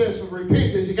process of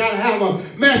repentance. You got to have a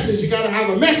message. You got to have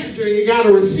a messenger. You got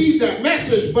to receive that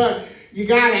message. But you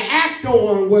got to act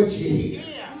on what you hear.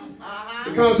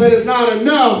 Because it is not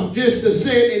enough just to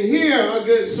sit and hear a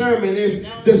good sermon. If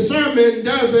the sermon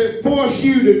doesn't force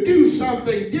you to do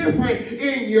something different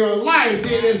in your life,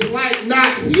 then it's like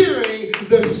not hearing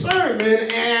the sermon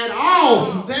at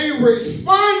all. They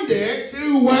responded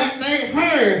to what they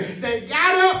heard. They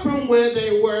got up from where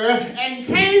they were and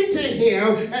came to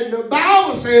him. And the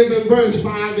Bible says in verse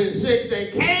 5 and 6,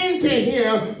 they came to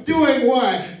him doing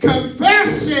what?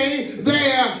 Confessing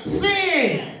their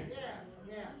sin.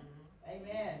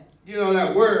 You know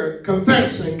that word,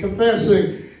 confessing.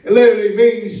 Confessing, it literally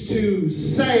means to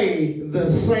say the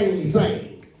same thing.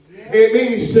 It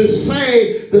means to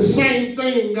say the same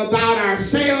thing about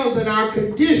ourselves and our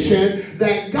condition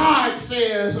that God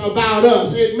says about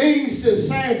us. It means to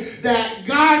say that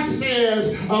God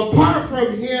says, apart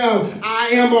from him, I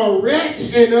am a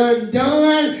wretch and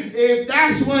undone. If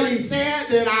that's what he said,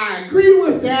 then I agree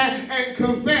with that and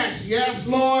confess. Yes,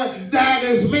 Lord, that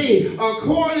is me.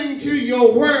 According to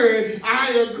your word,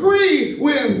 I agree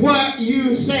with what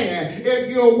you said. If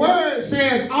your word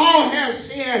says all have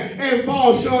sinned and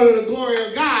fall short of the glory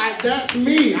of God, that's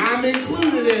me. I'm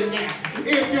included in that.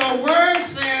 If your word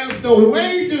says the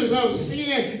wages of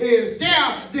sin is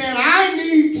death, then I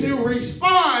need to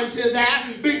respond to that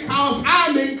because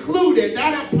I'm included.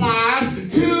 That applies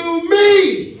to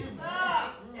me.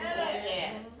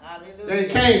 They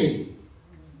came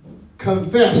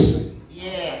confessing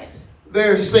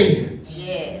their sins.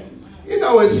 You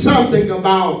know, it's something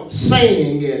about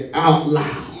saying it out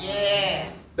loud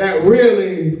that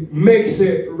really makes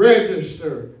it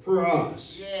register for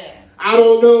us. I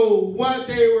don't know what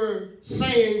they were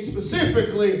saying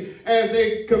specifically as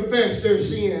they confessed their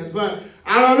sins, but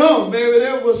I don't know. Maybe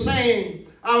they were saying,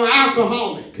 I'm an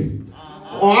alcoholic,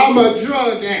 or I'm a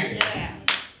drug addict,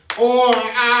 or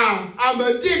I'm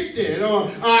addicted,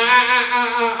 or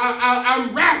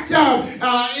I'm wrapped up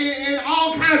in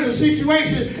all kinds of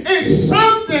situations. It's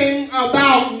something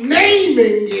about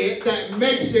naming it that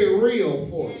makes it real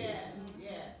for you.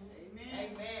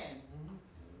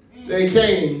 They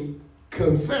came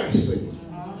confessing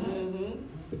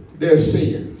their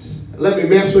sins. Let me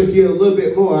mess with you a little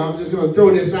bit more. I'm just going to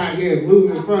throw this out here and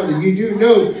move in front of you. You do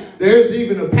know there's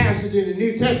even a passage in the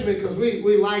New Testament, because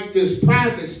we like this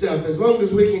private stuff. As long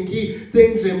as we can keep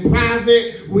things in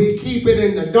private, we keep it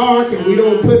in the dark and we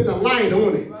don't put the light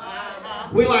on it.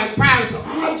 We like private, so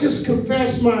I'll just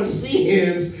confess my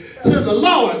sins to the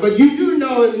Lord. But you do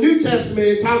know in the New Testament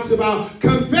it talks about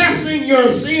confessing your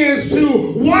sins to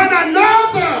one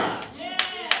another.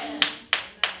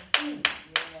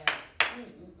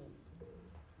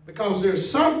 Because there's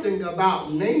something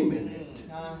about naming it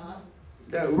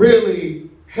that really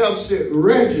helps it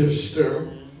register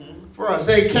for us.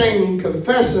 They came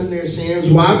confessing their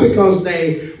sins. Why? Because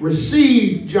they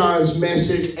received John's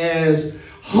message as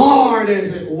hard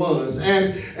as it was.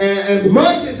 As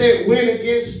much as it went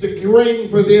against the grain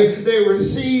for them, they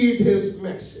received his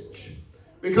message.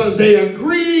 Because they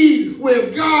agreed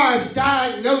with God's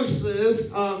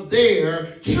diagnosis of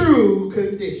their true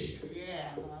condition.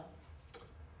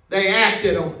 They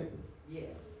acted on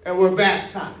it and were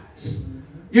baptized.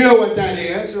 You know what that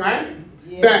is, right?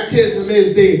 Baptism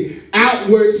is the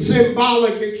outward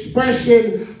symbolic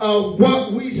expression of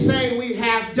what we say we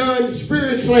have done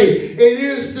spiritually. It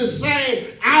is to say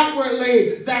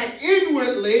outwardly that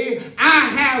inwardly I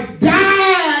have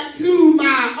died to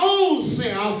my old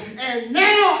self and now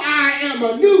I am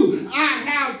anew. I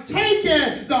have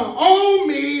taken the old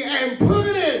me and put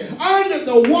it under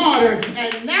the water,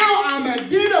 and now I'm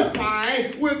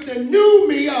identified with the new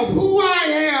me of who I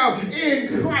am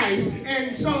in Christ.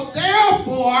 And so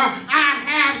therefore I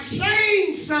have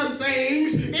changed some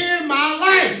things in my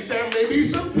life. There may be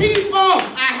some people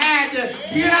I had to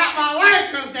get out my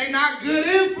life because they're not good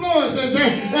influences.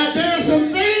 There are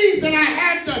some things that I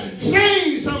had to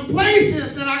change, some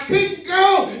places that I couldn't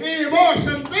go anymore,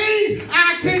 some things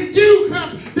I can do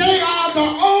because they are the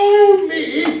old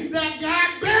me that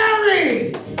got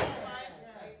buried.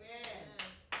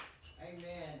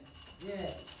 Amen.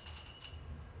 Yes.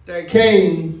 They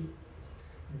came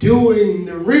doing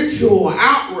the ritual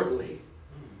outwardly,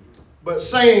 but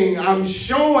saying, I'm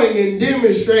showing and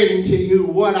demonstrating to you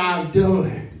what I've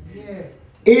done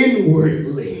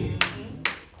inwardly.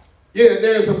 Yeah,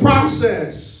 there's a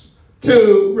process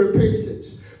to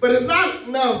repentance. But it's not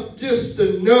enough just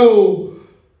to know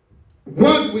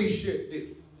what we should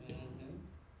do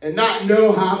and not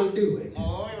know how to do it.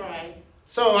 All right.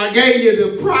 So I gave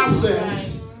you the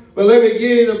process, but let me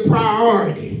give you the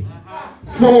priority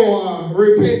for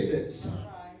repentance.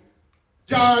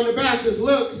 John the Baptist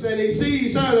looks and he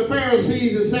sees some of the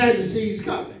Pharisees and Sadducees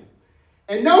coming.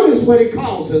 And notice what he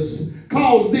calls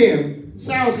them.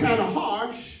 Sounds kind of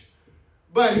harsh,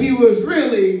 but he was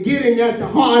really getting at the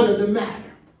heart of the matter.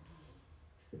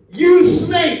 You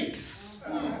snakes,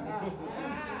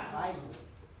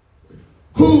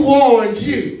 who warned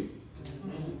you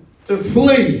to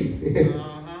flee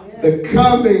the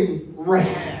coming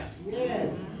wrath?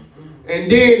 And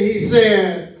then he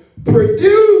said,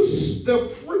 produce the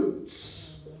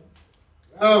fruits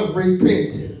of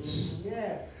repentance.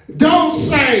 Don't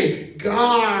say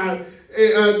God,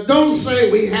 don't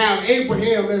say we have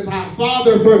Abraham as our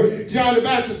father. For John the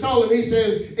Baptist told him, he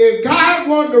said, if God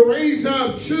wanted to raise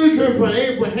up children for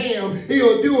Abraham,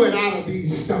 he'll do it out of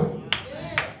these stones.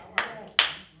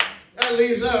 That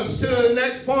leads us to the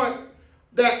next point.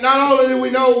 That not only do we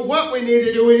know what we need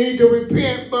to do, we need to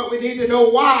repent, but we need to know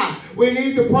why. We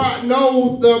need to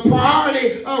know the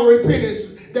priority of repentance,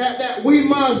 that we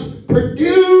must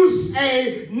produce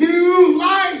a new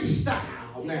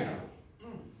lifestyle now.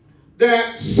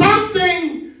 That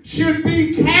something should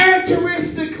be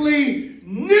characteristically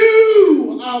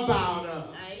new about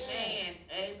us.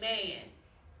 Amen.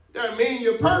 Doesn't mean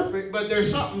you're perfect, but there's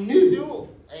something new.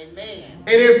 Amen. And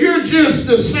if you're just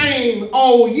the same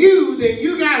old you, then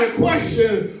you got to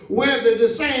question whether the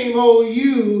same old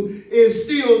you is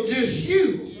still just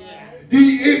you.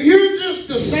 If you're just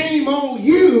the same old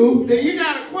you, then you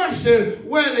got to question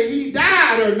whether he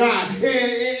died or not.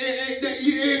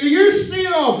 If you're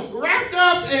still wrapped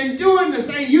up in doing the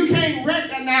same, you can't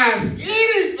recognize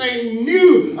anything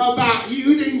new about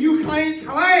you, then you can't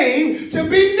claim to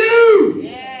be new.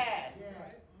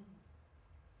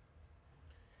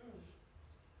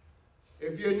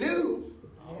 If you're new,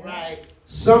 all right,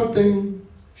 something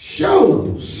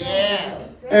shows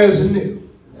as new.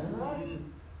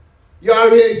 You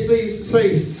already say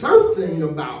something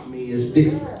about me is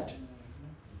different.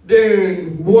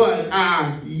 than what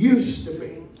I used to be.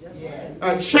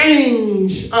 A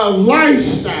change of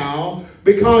lifestyle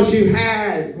because you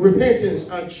had repentance,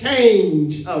 a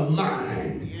change of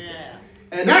mind. Yeah.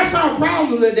 And that's our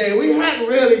problem today. We hadn't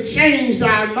really changed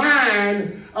our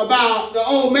mind about the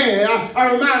old man.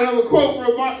 I remind of a quote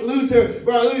from Martin Luther.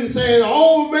 Martin Luther saying, the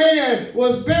old man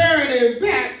was buried in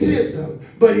baptism,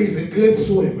 but he's a good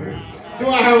swimmer. Do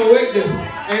I have a witness?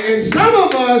 And some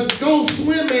of us go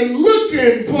swimming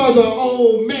looking for the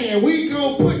old man. We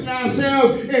go putting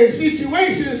ourselves in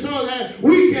situations so that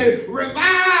we can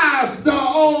revive the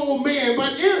old man.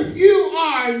 But if you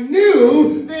are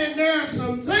new, then there are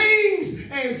some things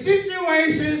and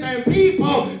situations and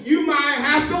people you might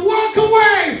have to walk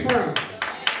away from,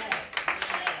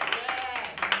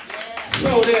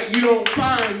 so that you don't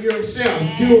find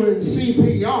yourself doing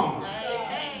CPR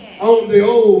on the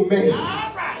old man. All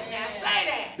right, now say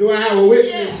that. Do I have a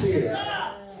witness here?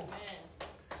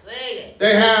 Say it.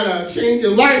 They had a change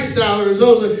of lifestyle,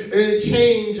 resulted in a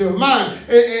change of mind.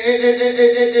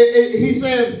 He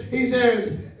says,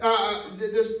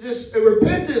 this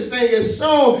repentance thing is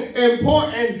so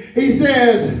important. He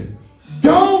says,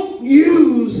 don't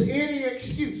use any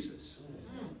excuses.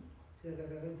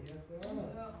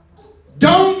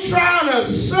 Don't try to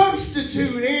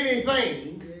substitute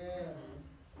anything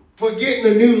for getting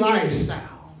a new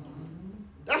lifestyle.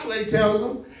 That's what he tells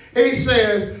them. He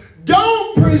says,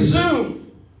 don't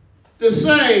presume to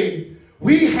say,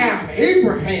 we have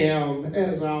Abraham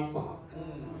as our father.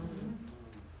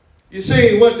 You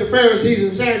see, what the Pharisees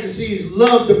and Sadducees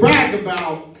loved to brag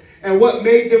about and what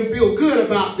made them feel good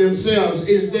about themselves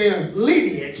is their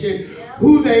lineage and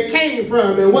who they came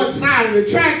from and what side of the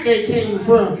track they came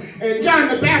from. And John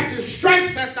the Baptist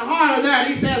strikes at the heart of that.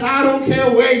 He says, I don't care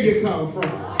where you come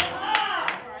from.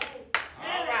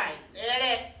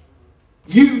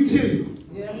 You too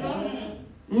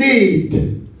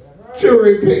need to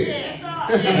repent.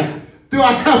 Do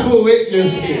I have a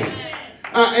witness here?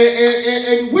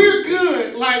 And we're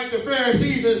good like the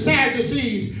Pharisees and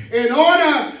Sadducees in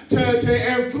order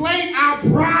to inflate our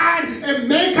pride and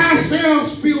make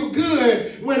ourselves feel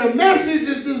good when a message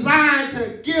is designed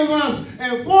to give us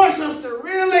and force us to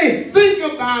really think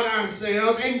about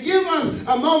ourselves and give us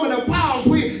a moment of pause.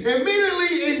 We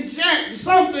immediately inject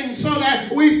something so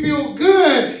that we feel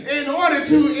good in order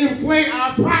to inflate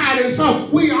our pride. And so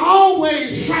we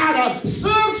always try to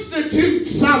substitute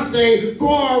something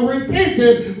for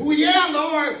repentance. Yeah,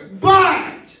 Lord,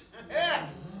 but.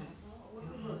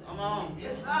 Come on.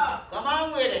 Come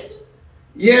on with it.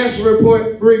 Yes,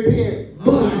 repent,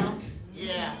 but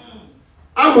Yeah.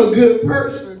 I'm a good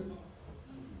person.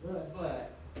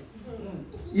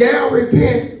 Yeah,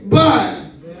 repent, but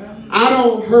I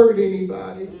don't hurt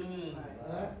anybody.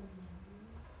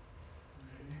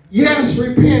 Yes,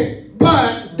 repent,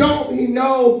 but don't he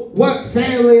know what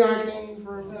family I came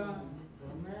from?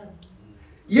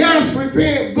 Yes,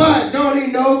 repent, but don't he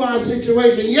know my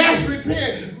situation? Yes,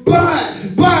 repent, but.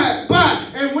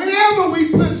 And whenever we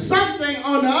put something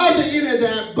on the other end of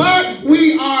that, but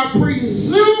we are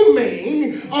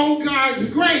presuming on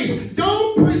God's grace.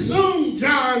 Don't presume,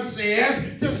 John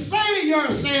says, to say to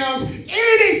yourselves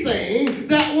anything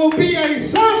that will be a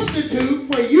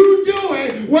substitute for you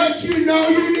doing what you know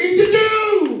you need to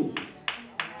do.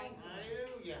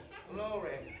 Hallelujah.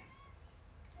 Glory.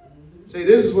 See,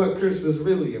 this is what Christmas is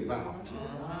really about.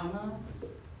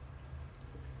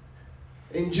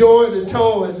 Enjoy the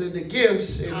toys and the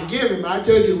gifts and the giving. I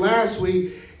told you last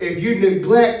week, if you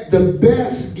neglect the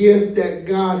best gift that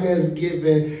God has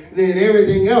given, then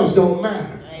everything else don't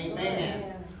matter.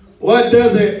 Amen. What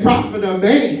does it profit a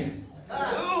man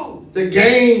to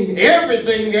gain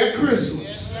everything at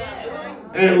Christmas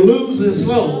and lose his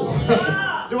soul?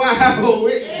 Do I have a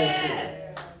witness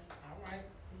here?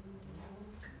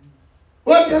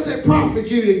 What does it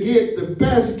profit you to get the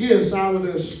best gifts out of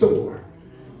the store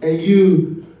and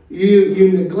you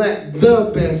neglect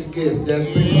the best gift that's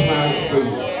been provided for you?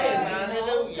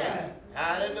 Hallelujah.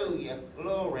 Hallelujah.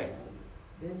 Glory.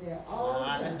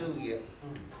 Hallelujah.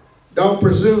 Don't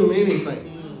presume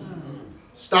anything.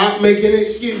 Stop making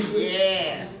excuses.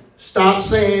 Yeah. Stop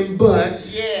saying but,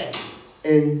 Yeah.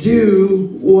 and do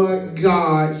what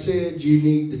God said you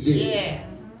need to do. Yeah.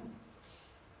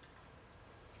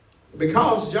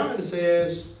 Because John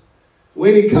says,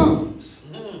 when he comes,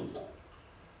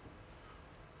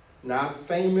 not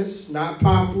famous, not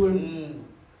popular,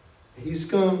 he's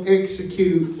come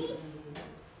execute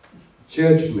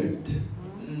judgment.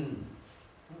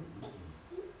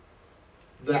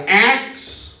 The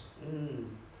axe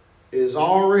is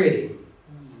already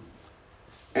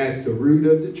at the root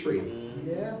of the tree.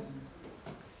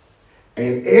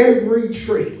 And every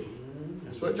tree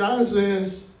That's what John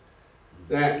says.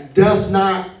 That does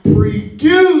not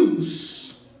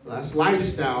produce, that's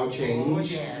lifestyle Oh,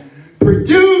 change, yeah.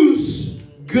 produce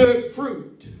good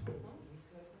fruit,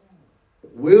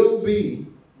 will be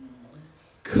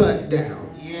cut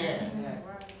down. Yeah.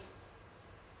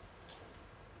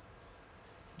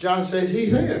 John says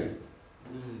he's here.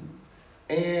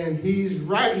 And he's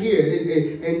right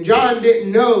here. And John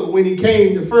didn't know when he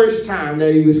came the first time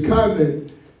that he was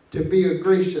coming to be a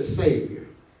gracious Savior.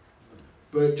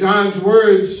 But John's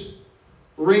words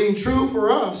ring true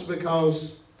for us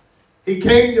because he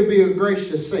came to be a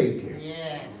gracious Savior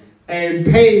Yes. and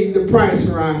paid the price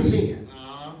for our sin.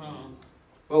 Uh-huh.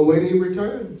 But when he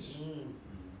returns,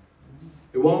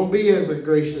 it won't be as a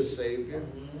gracious Savior.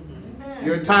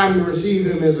 Your time to receive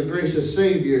him as a gracious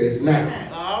Savior is now.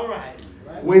 All right.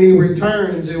 When he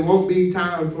returns, it won't be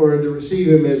time for to receive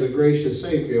him as a gracious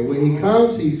Savior. When he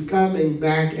comes, he's coming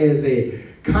back as a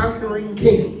conquering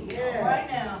king Right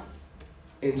now.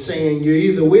 and saying, you're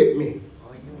either with me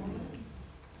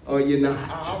or you're not.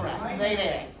 All right. Say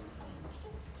that.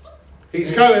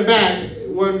 He's coming back.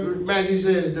 One Matthew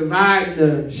says, divide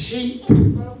the sheep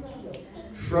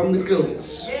from the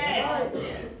goats.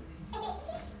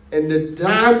 And the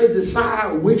time to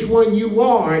decide which one you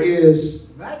are is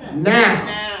now.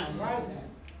 Now.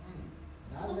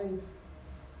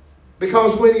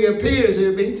 Because when he appears,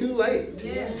 it'll be too late.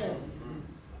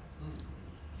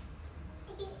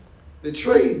 The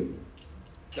tree,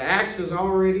 the axe is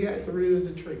already at the root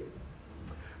of the tree.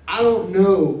 I don't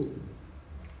know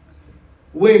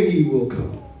when he will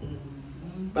come.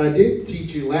 But I did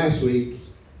teach you last week,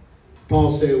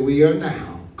 Paul said we are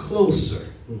now closer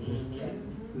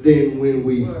than when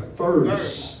we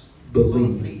first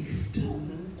believed.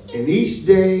 And each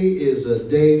day is a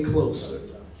day closer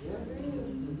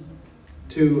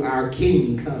to our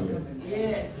King coming.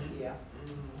 Yes.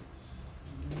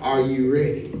 Are you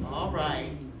ready? All right.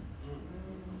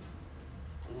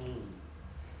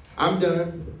 I'm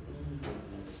done.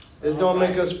 This don't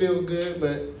make us feel good,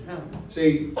 but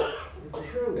see,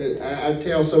 I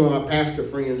tell some of my pastor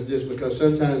friends this because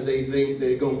sometimes they think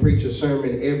they're going to preach a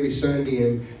sermon every Sunday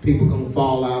and people going to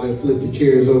fall out and flip the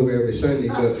chairs over every Sunday.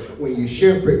 But when you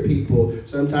shepherd people,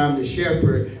 sometimes the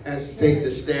shepherd has to take the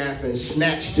staff and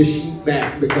snatch the sheep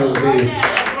back because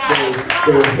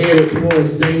they're headed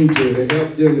towards danger to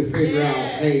help them to figure out,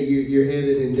 hey, you're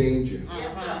headed in danger.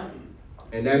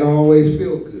 And that don't always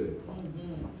feel good.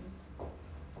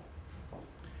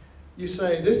 You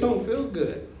say, this don't feel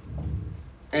good.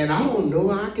 And I don't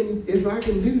know if I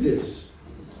can do this.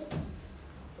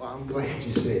 Well, I'm glad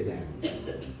you said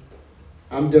that.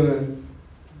 I'm done.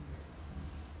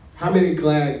 How many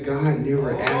glad God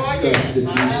never asked us to do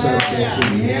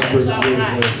something He never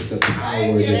gives us the power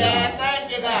to do?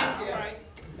 Thank you, God.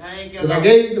 Thank you, Because I Lord.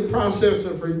 gave you the process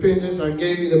of repentance. I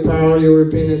gave you the priority of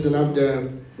repentance, and I'm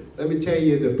done. Let me tell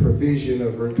you the provision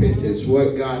of repentance,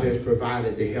 what God has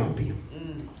provided to help you.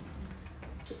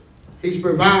 He's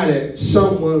provided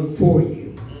someone for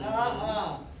you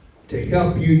to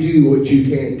help you do what you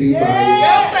can't do by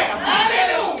yourself.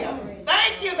 Hallelujah.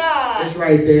 Thank you, God. It's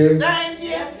right there. Thank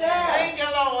you. Thank you,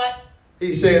 Lord.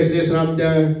 He says this, and I'm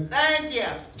done. Thank you.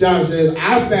 John says,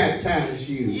 I baptize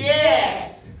you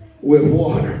Yes. with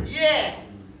water, Yes.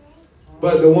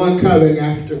 but the one coming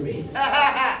after me,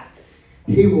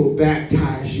 he will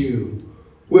baptize you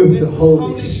with the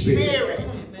Holy Spirit.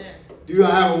 Do you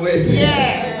have a witness?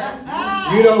 Yes.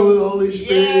 You know who the Holy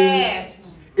Spirit Yes. is?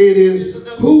 It is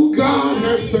who God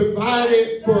has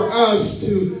provided for us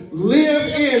to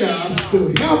live in us,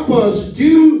 to help us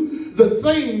do the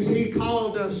things He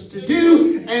called us to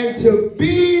do, and to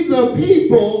be the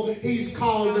people He's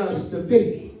called us to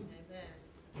be.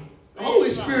 The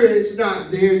Holy Spirit's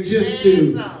not there just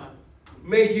to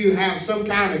make you have some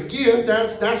kind of gift.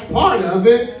 That's part of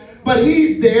it. But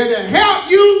He's there to help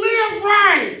you live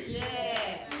right.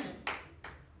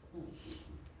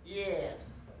 Yes.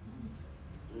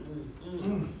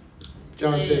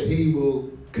 John said He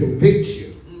will convict you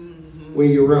when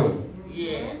you're wrong.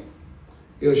 Yes.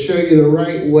 He'll show you the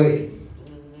right way.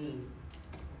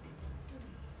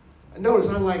 Notice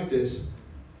I like this.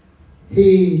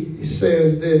 He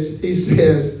says this. He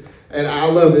says, and I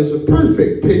love it. It's a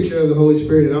perfect picture of the Holy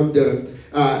Spirit, and I'm done.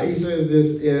 He says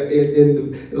this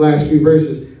in the last few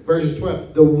verses. Verse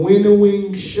 12. The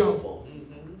winnowing shovel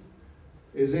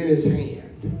is in His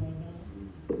hand,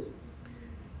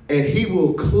 and He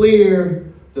will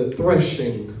clear the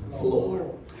threshing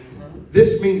floor.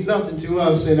 This means nothing to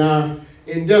us in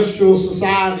industrial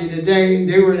society today.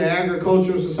 They were in the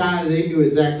agricultural society. They knew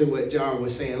exactly what John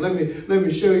was saying. Let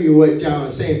me show you what John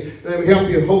was saying. Let me help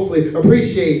you hopefully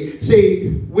appreciate. See,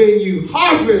 when you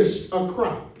harvest a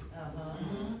crop,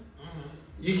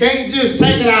 you can't just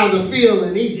take it out of the field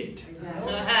and eat it.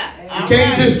 You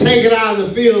can't just take it out of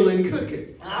the field and cook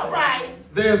it. All right.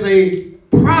 There's a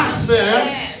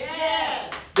process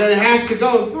that it has to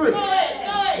go through.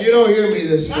 You don't hear me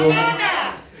this morning.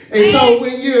 And so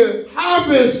when you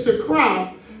harvest the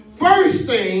crop, first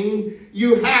thing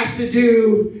you have to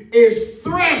do is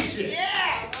thresh it.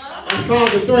 It's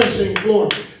called the threshing floor.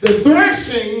 The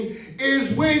threshing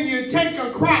is when you take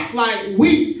a crop like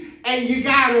wheat and you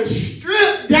gotta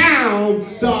strip down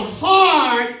the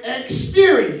hard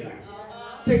exterior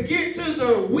to get to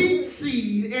the wheat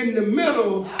seed in the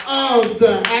middle of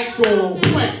the actual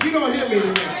plant. You don't hear me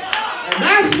today. And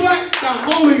that's what the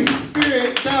Holy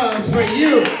Spirit does for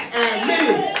you and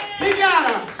me. He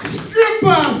gotta strip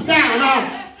us down. Our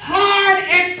hard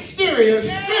exterior,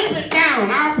 strip it down.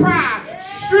 Our pride,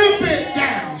 strip it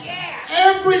down.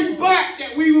 Every butt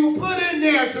that we will put in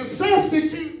there to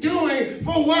substitute doing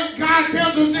for what God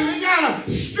tells us to do, we gotta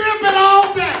strip it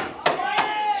all down. Come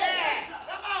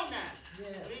on now.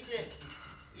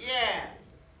 Yeah.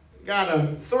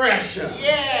 Gotta thresh it.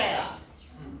 Yeah.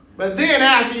 But then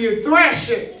after you thresh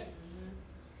it,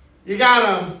 you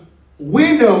gotta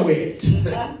winnow it.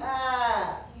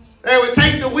 They would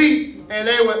take the wheat and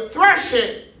they would thresh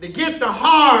it to get the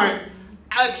hard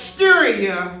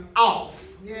exterior off.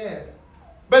 Yeah.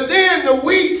 But then the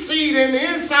wheat seed in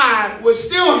the inside would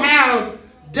still have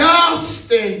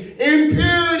dust and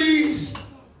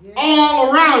impurities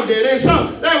all around it. And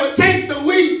so they would take the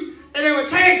wheat and they would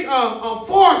take a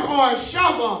fork or a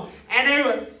shovel and they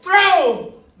would throw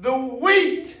the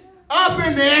wheat up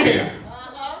in the air.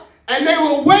 And they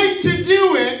will wait to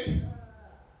do it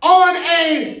on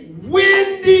a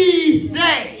windy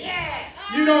day.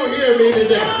 You don't hear me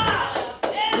today.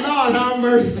 Lord have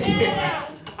mercy.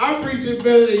 I'm preaching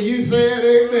better than you said,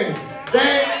 amen.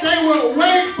 They will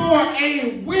wait for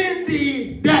a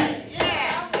windy day.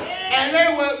 And they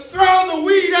will throw the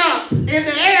wheat up in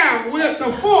the air with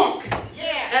the fork.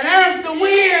 And as the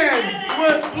wind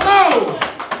would blow,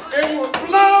 it would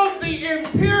blow the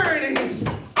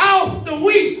impurities off the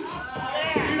wheat.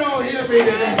 You don't hear me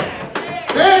today.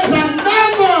 There's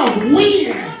another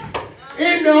wind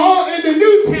in the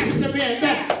New Testament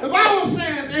that the Bible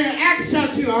says in Acts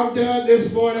chapter 2, I'm done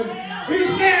this morning. He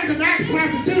says in Acts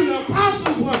chapter 2, the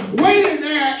apostles were waiting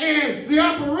there in the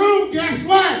upper room. Guess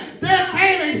what? There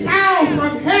came a sound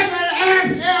from heaven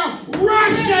as a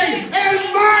rushing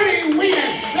and mighty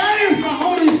wind. That is the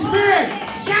Holy Spirit.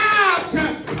 Job to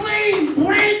clean,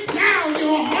 break down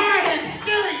your hard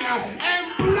exterior and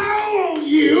blow on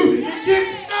you and get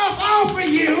stuff off of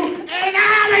you and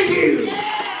out of you.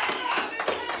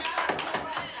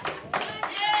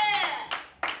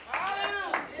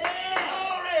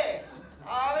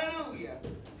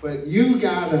 But you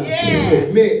gotta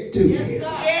submit to him.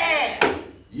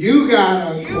 You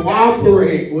gotta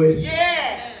cooperate with him.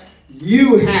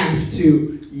 You have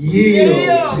to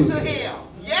yield to him.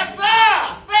 Yes, sir.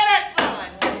 Say that, son.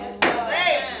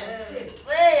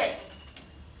 Say it.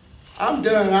 I'm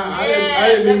done. I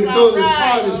didn't even go this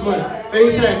far this morning.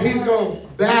 He said he's going to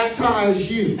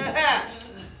baptize you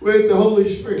with the Holy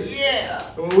Spirit. Yeah.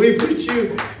 When we put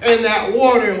you in that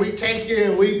water and we take you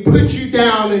and we put you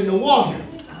down in the water,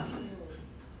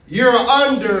 you're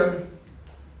under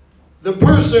the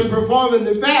person performing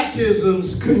the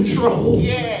baptism's control.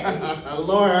 Yeah.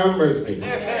 Lord have mercy. And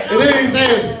then he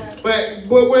says, but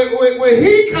when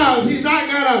he comes, he's not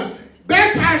going to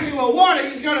baptize you with water.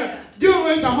 He's going to do it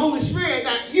with the Holy Spirit,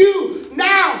 that you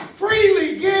now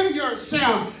freely give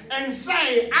yourself and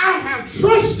say, I have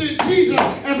trusted Jesus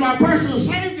as my personal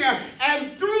Savior, and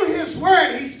through his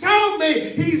word, he's told me,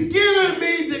 he's given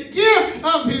me the gift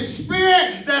of his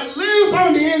Spirit that lives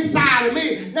on the inside of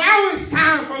me. Now it's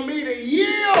time for me to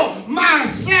yield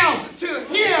myself to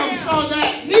him so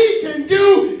that he can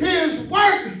do his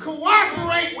work,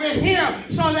 cooperate with him,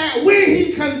 so that when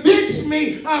he convicts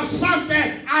me of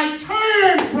something, I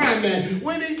turn from it.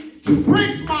 When he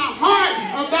breaks my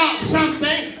heart about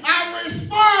something, I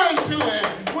respond to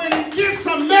it. When he gets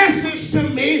a message to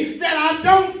me that I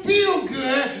don't feel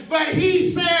good, but he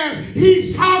says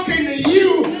he's talking to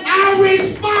you, I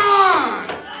respond.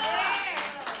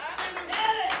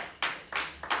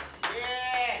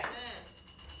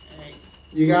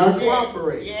 You gotta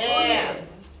cooperate. Yeah.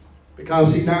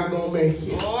 Because he's not gonna make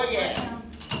you. Oh, yeah.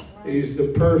 He's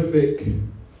the perfect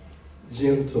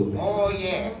gentleman. Oh,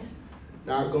 yeah.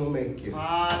 Not gonna make you.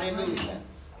 Hallelujah.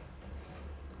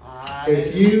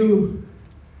 If you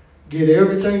get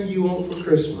everything you want for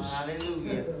Christmas,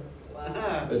 Hallelujah.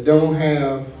 but don't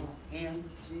have Him.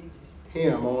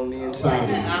 Him on the inside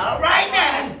of All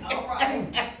right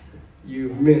now. you.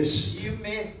 You've missed You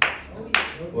missed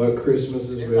what Christmas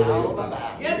is it. really It's all about.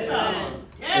 about. Yes, sir.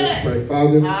 Let's pray.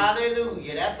 Father,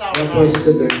 Hallelujah. That's all help right. us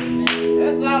today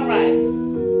That's all right.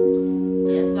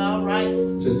 That's all right.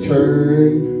 to turn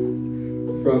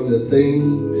from the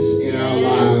things in our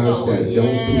lives that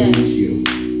don't please you.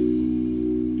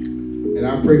 And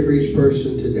I pray for each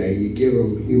person today, you give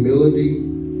them humility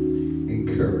and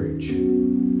courage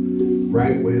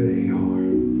right where they are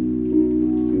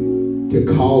to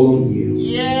call on you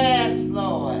Yes,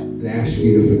 Lord. and ask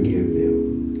you to forgive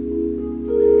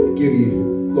them. Give you,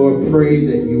 Lord, pray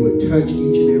that you would touch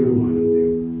each and every one of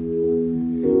them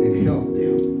and help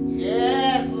them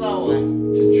Yes, Lord.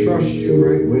 to trust you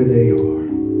right where they are.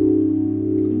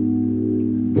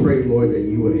 Pray, Lord, that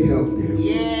you would help them.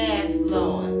 Yes,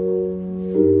 Lord.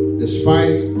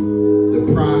 Despite the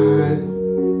pride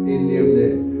in them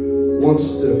that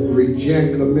wants to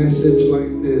reject a message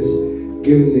like this,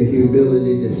 give them the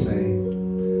humility to say,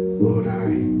 Lord,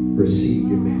 I receive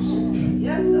your message.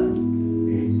 Yes, sir.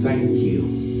 And thank you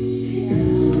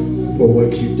for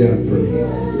what you've done for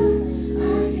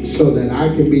me so that I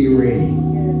can be ready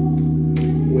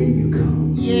when you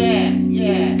come. Yes,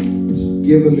 yes.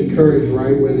 Give them the courage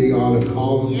right where they are to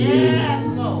call on you. Yes,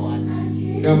 Lord.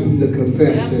 Help them to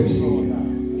confess their sin.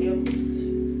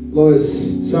 Lord, it's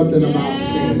something about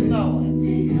Yes, sin. Lord.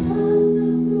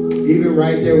 Even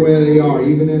right there where they are,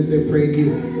 even as they pray to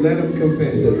you, let them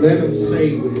confess it. Let them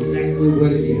say exactly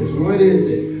what it is. What is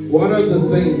it? What are the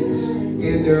things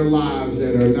in their lives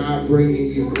that are not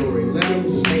bringing you glory? Let them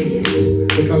say it.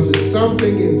 Because it's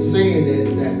something in saying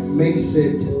it that makes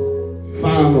it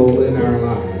final in our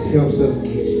lives. Helps us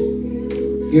get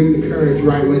it. Give them the courage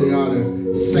right where they are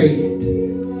to say it.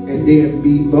 And then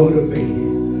be motivated.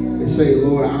 And say,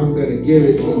 Lord, I'm going to give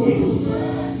it to you.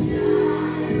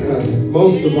 Because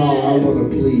most of all, I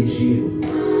want to please you.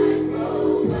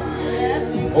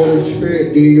 Holy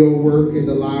Spirit, do your work in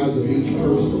the lives of each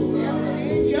person.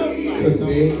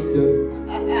 Convict,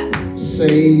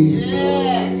 save,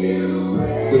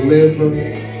 deliver,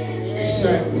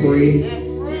 set free.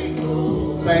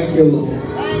 Thank you, Lord,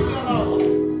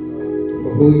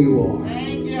 for who you are.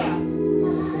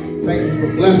 Thank you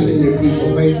for blessing your people.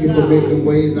 Thank you for making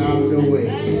ways out of no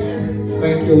ways.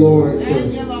 Thank you, Lord, for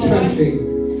touching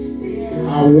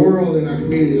our world and our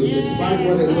community. Despite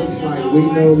what it looks like, we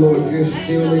know, Lord, you're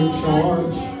still in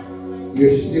charge.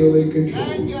 You're still in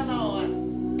control.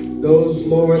 Those,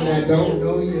 Lord, that don't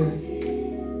know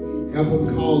you, help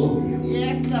them call on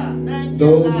you.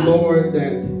 Those, Lord,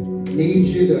 that need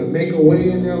you to make a way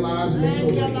in their lives, make a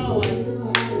way.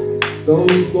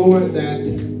 Those, Lord, that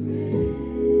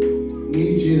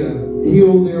need you to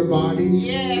heal their bodies,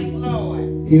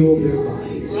 heal their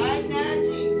bodies.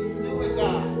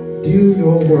 Do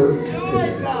your work today.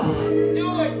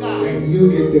 And you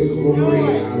get the glory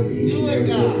out of each and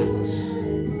every one of us.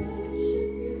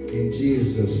 In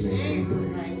Jesus' name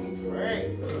we pray.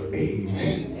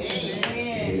 Amen.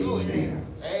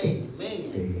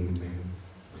 Amen.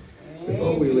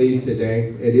 Before we leave today,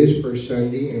 it is First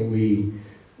Sunday, and we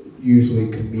usually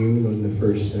commune on the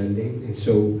first Sunday. And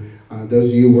so those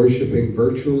of you worshiping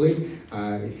virtually,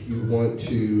 if you want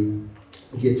to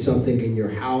get something in your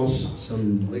house,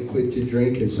 some liquid to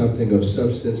drink and something of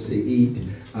substance to eat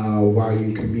while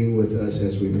you commune with us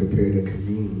as we prepare to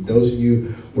commune. Those of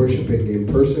you worshiping in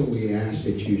person, we ask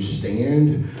that you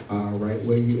stand right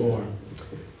where you are.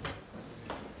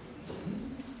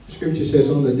 Scripture says,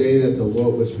 on the day that the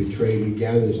Lord was betrayed, he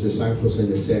gathered his disciples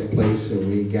in a set place, and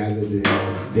when he gathered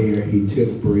them there, he took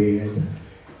bread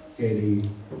and he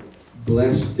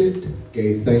blessed it,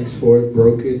 gave thanks for it,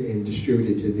 broke it, and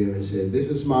distributed to them and said, this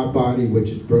is my body which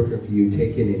is broken for you.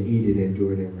 Take it and eat it and do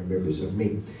it in remembrance of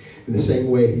me. In the same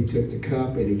way, he took the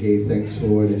cup and he gave thanks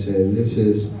for it and said, this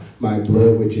is my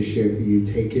blood which is shed for you.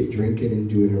 Take it, drink it, and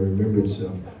do it in remembrance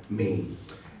of me.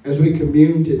 As we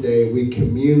commune today, we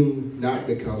commune not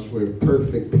because we're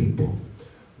perfect people,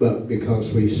 but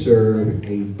because we serve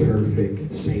a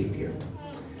perfect Savior.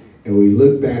 And we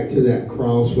look back to that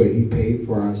cross where he paid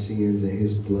for our sins and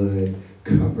his blood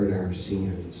covered our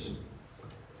sins.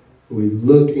 We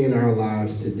look in our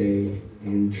lives today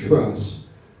and trust.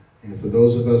 And for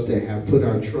those of us that have put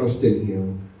our trust in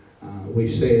him, we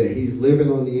say that he's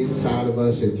living on the inside of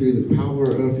us, and through the power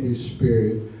of his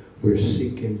Spirit, we're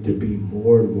seeking to be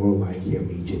more and more like him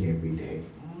each and every day.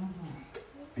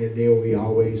 And then we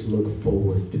always look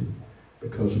forward,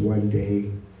 because one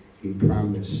day he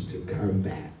promised to come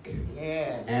back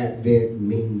Yes. Advent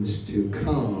means to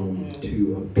come,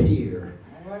 to appear.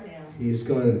 He's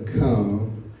going to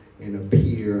come and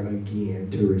appear again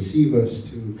to receive us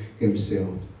to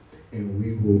himself. And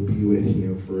we will be with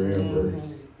him forever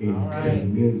in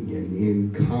communion,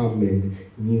 in common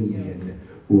union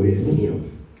with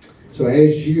him. So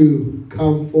as you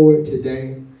come forward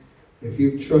today, if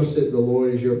you've trusted the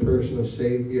Lord as your personal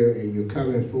Savior and you're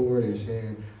coming forward and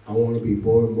saying, I want to be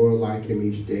born more like him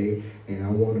each day, and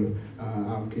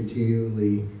I'm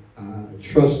continually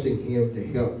trusting him to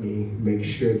help me make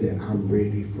sure that I'm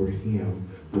ready for him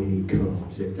when he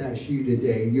comes. If that's you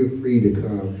today, you're free to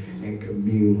come and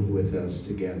commune with us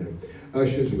together.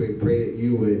 Ushers, we pray that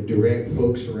you would direct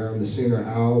folks around the center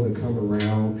aisle to come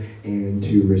around and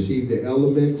to receive the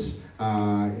elements.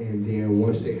 And then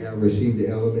once they have received the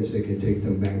elements, they can take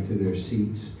them back to their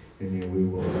seats, and then we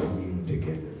will commune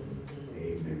together.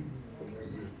 Amen.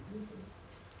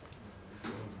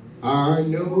 I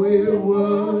know it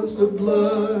was the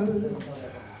blood.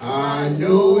 I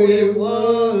know it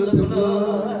was the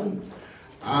blood.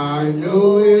 I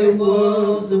know it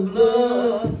was the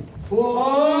blood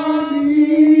for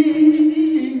me.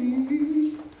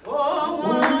 For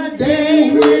one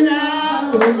day when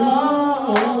I was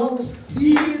lost,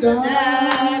 Jesus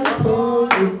died upon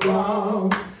the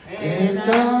cross, and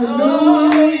I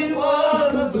know it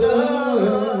was the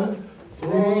blood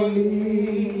for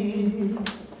me.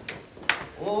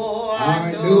 Oh,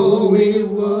 I know it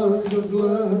was the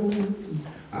blood.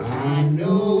 I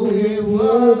know it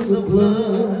was the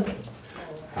blood.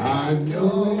 I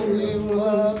know it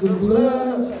was the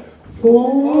blood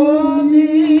for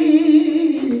me.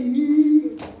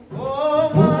 Oh,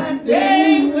 one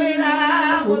day when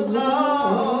I was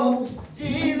lost,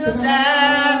 Jesus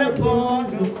died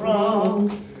upon the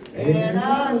cross, and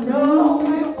I know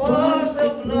it was the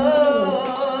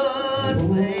blood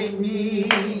for me.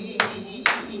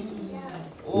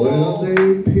 Well,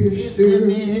 they pierced him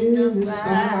in the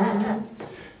side.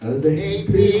 They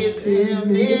pierced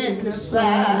him in the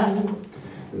side.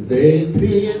 They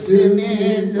pierced him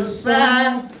in the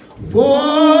side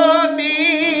for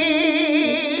me.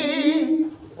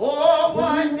 Oh,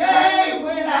 one day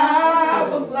when I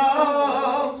was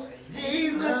lost,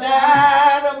 Jesus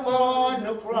died upon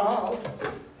the cross,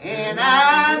 and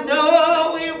I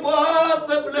know it was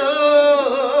the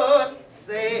blood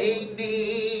saved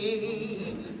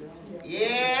me.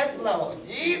 Yes, Lord,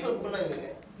 Jesus' blood.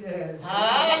 Yes.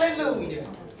 Hallelujah.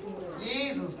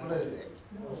 Jesus' blood.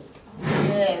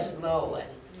 Yes, Lord.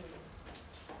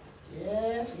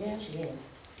 Yes, yes, yes.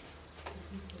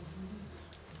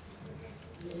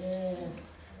 Yes.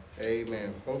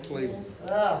 Amen. Hopefully, Yes,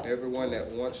 sir. everyone that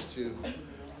wants to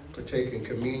partake in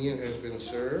communion has been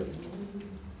served.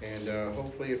 And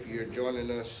hopefully, if you're joining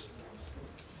us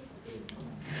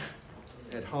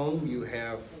at home, you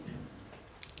have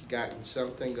gotten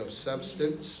something of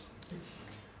substance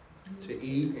to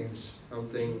eat and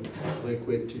something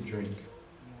liquid to drink.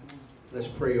 Let's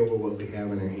pray over what we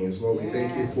have in our hands. Lord, we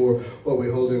thank you for what we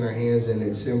hold in our hands, and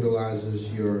it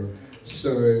symbolizes your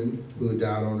Son who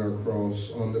died on the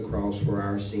cross for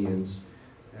our sins.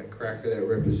 That cracker that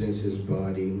represents his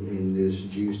body, and this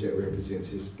juice that represents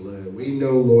his blood. We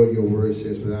know, Lord, your word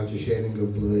says without the shedding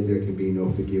of blood, there can be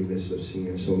no forgiveness of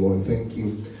sin. So, Lord, thank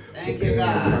you for paying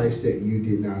a price that you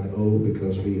did not owe,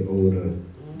 because we owed a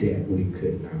debt we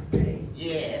could not pay.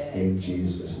 Yes. In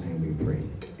Jesus' name we pray.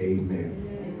 Amen.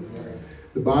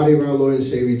 The body of our Lord and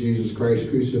Savior Jesus Christ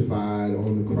crucified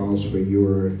on the cross for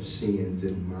your sins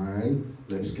and mine.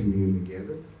 Let's commune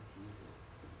together.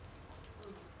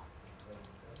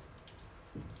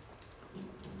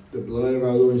 The blood of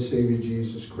our Lord and Savior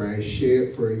Jesus Christ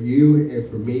shed for you and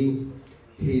for me.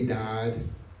 He died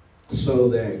so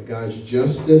that God's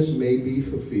justice may be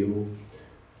fulfilled.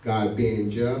 God, being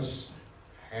just,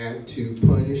 had to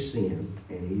punish sin,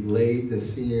 and he laid the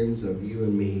sins of you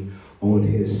and me on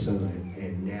his Son,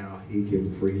 and now he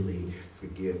can freely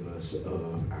forgive us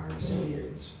of our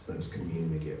sins. Let's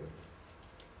commune together.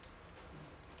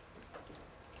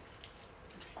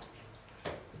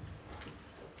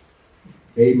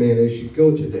 Amen. As you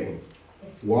go today,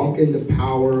 walk in the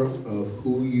power of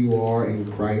who you are in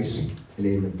Christ, and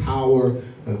in the power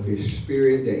of his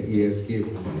Spirit that he has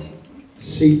given you,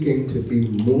 seeking to be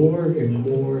more and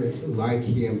more like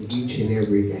him each and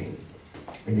every day.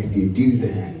 And if you do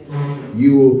that,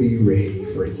 you will be ready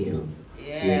for him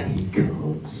when he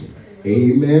comes.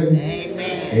 Amen.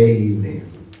 Amen.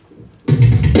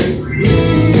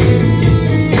 Amen.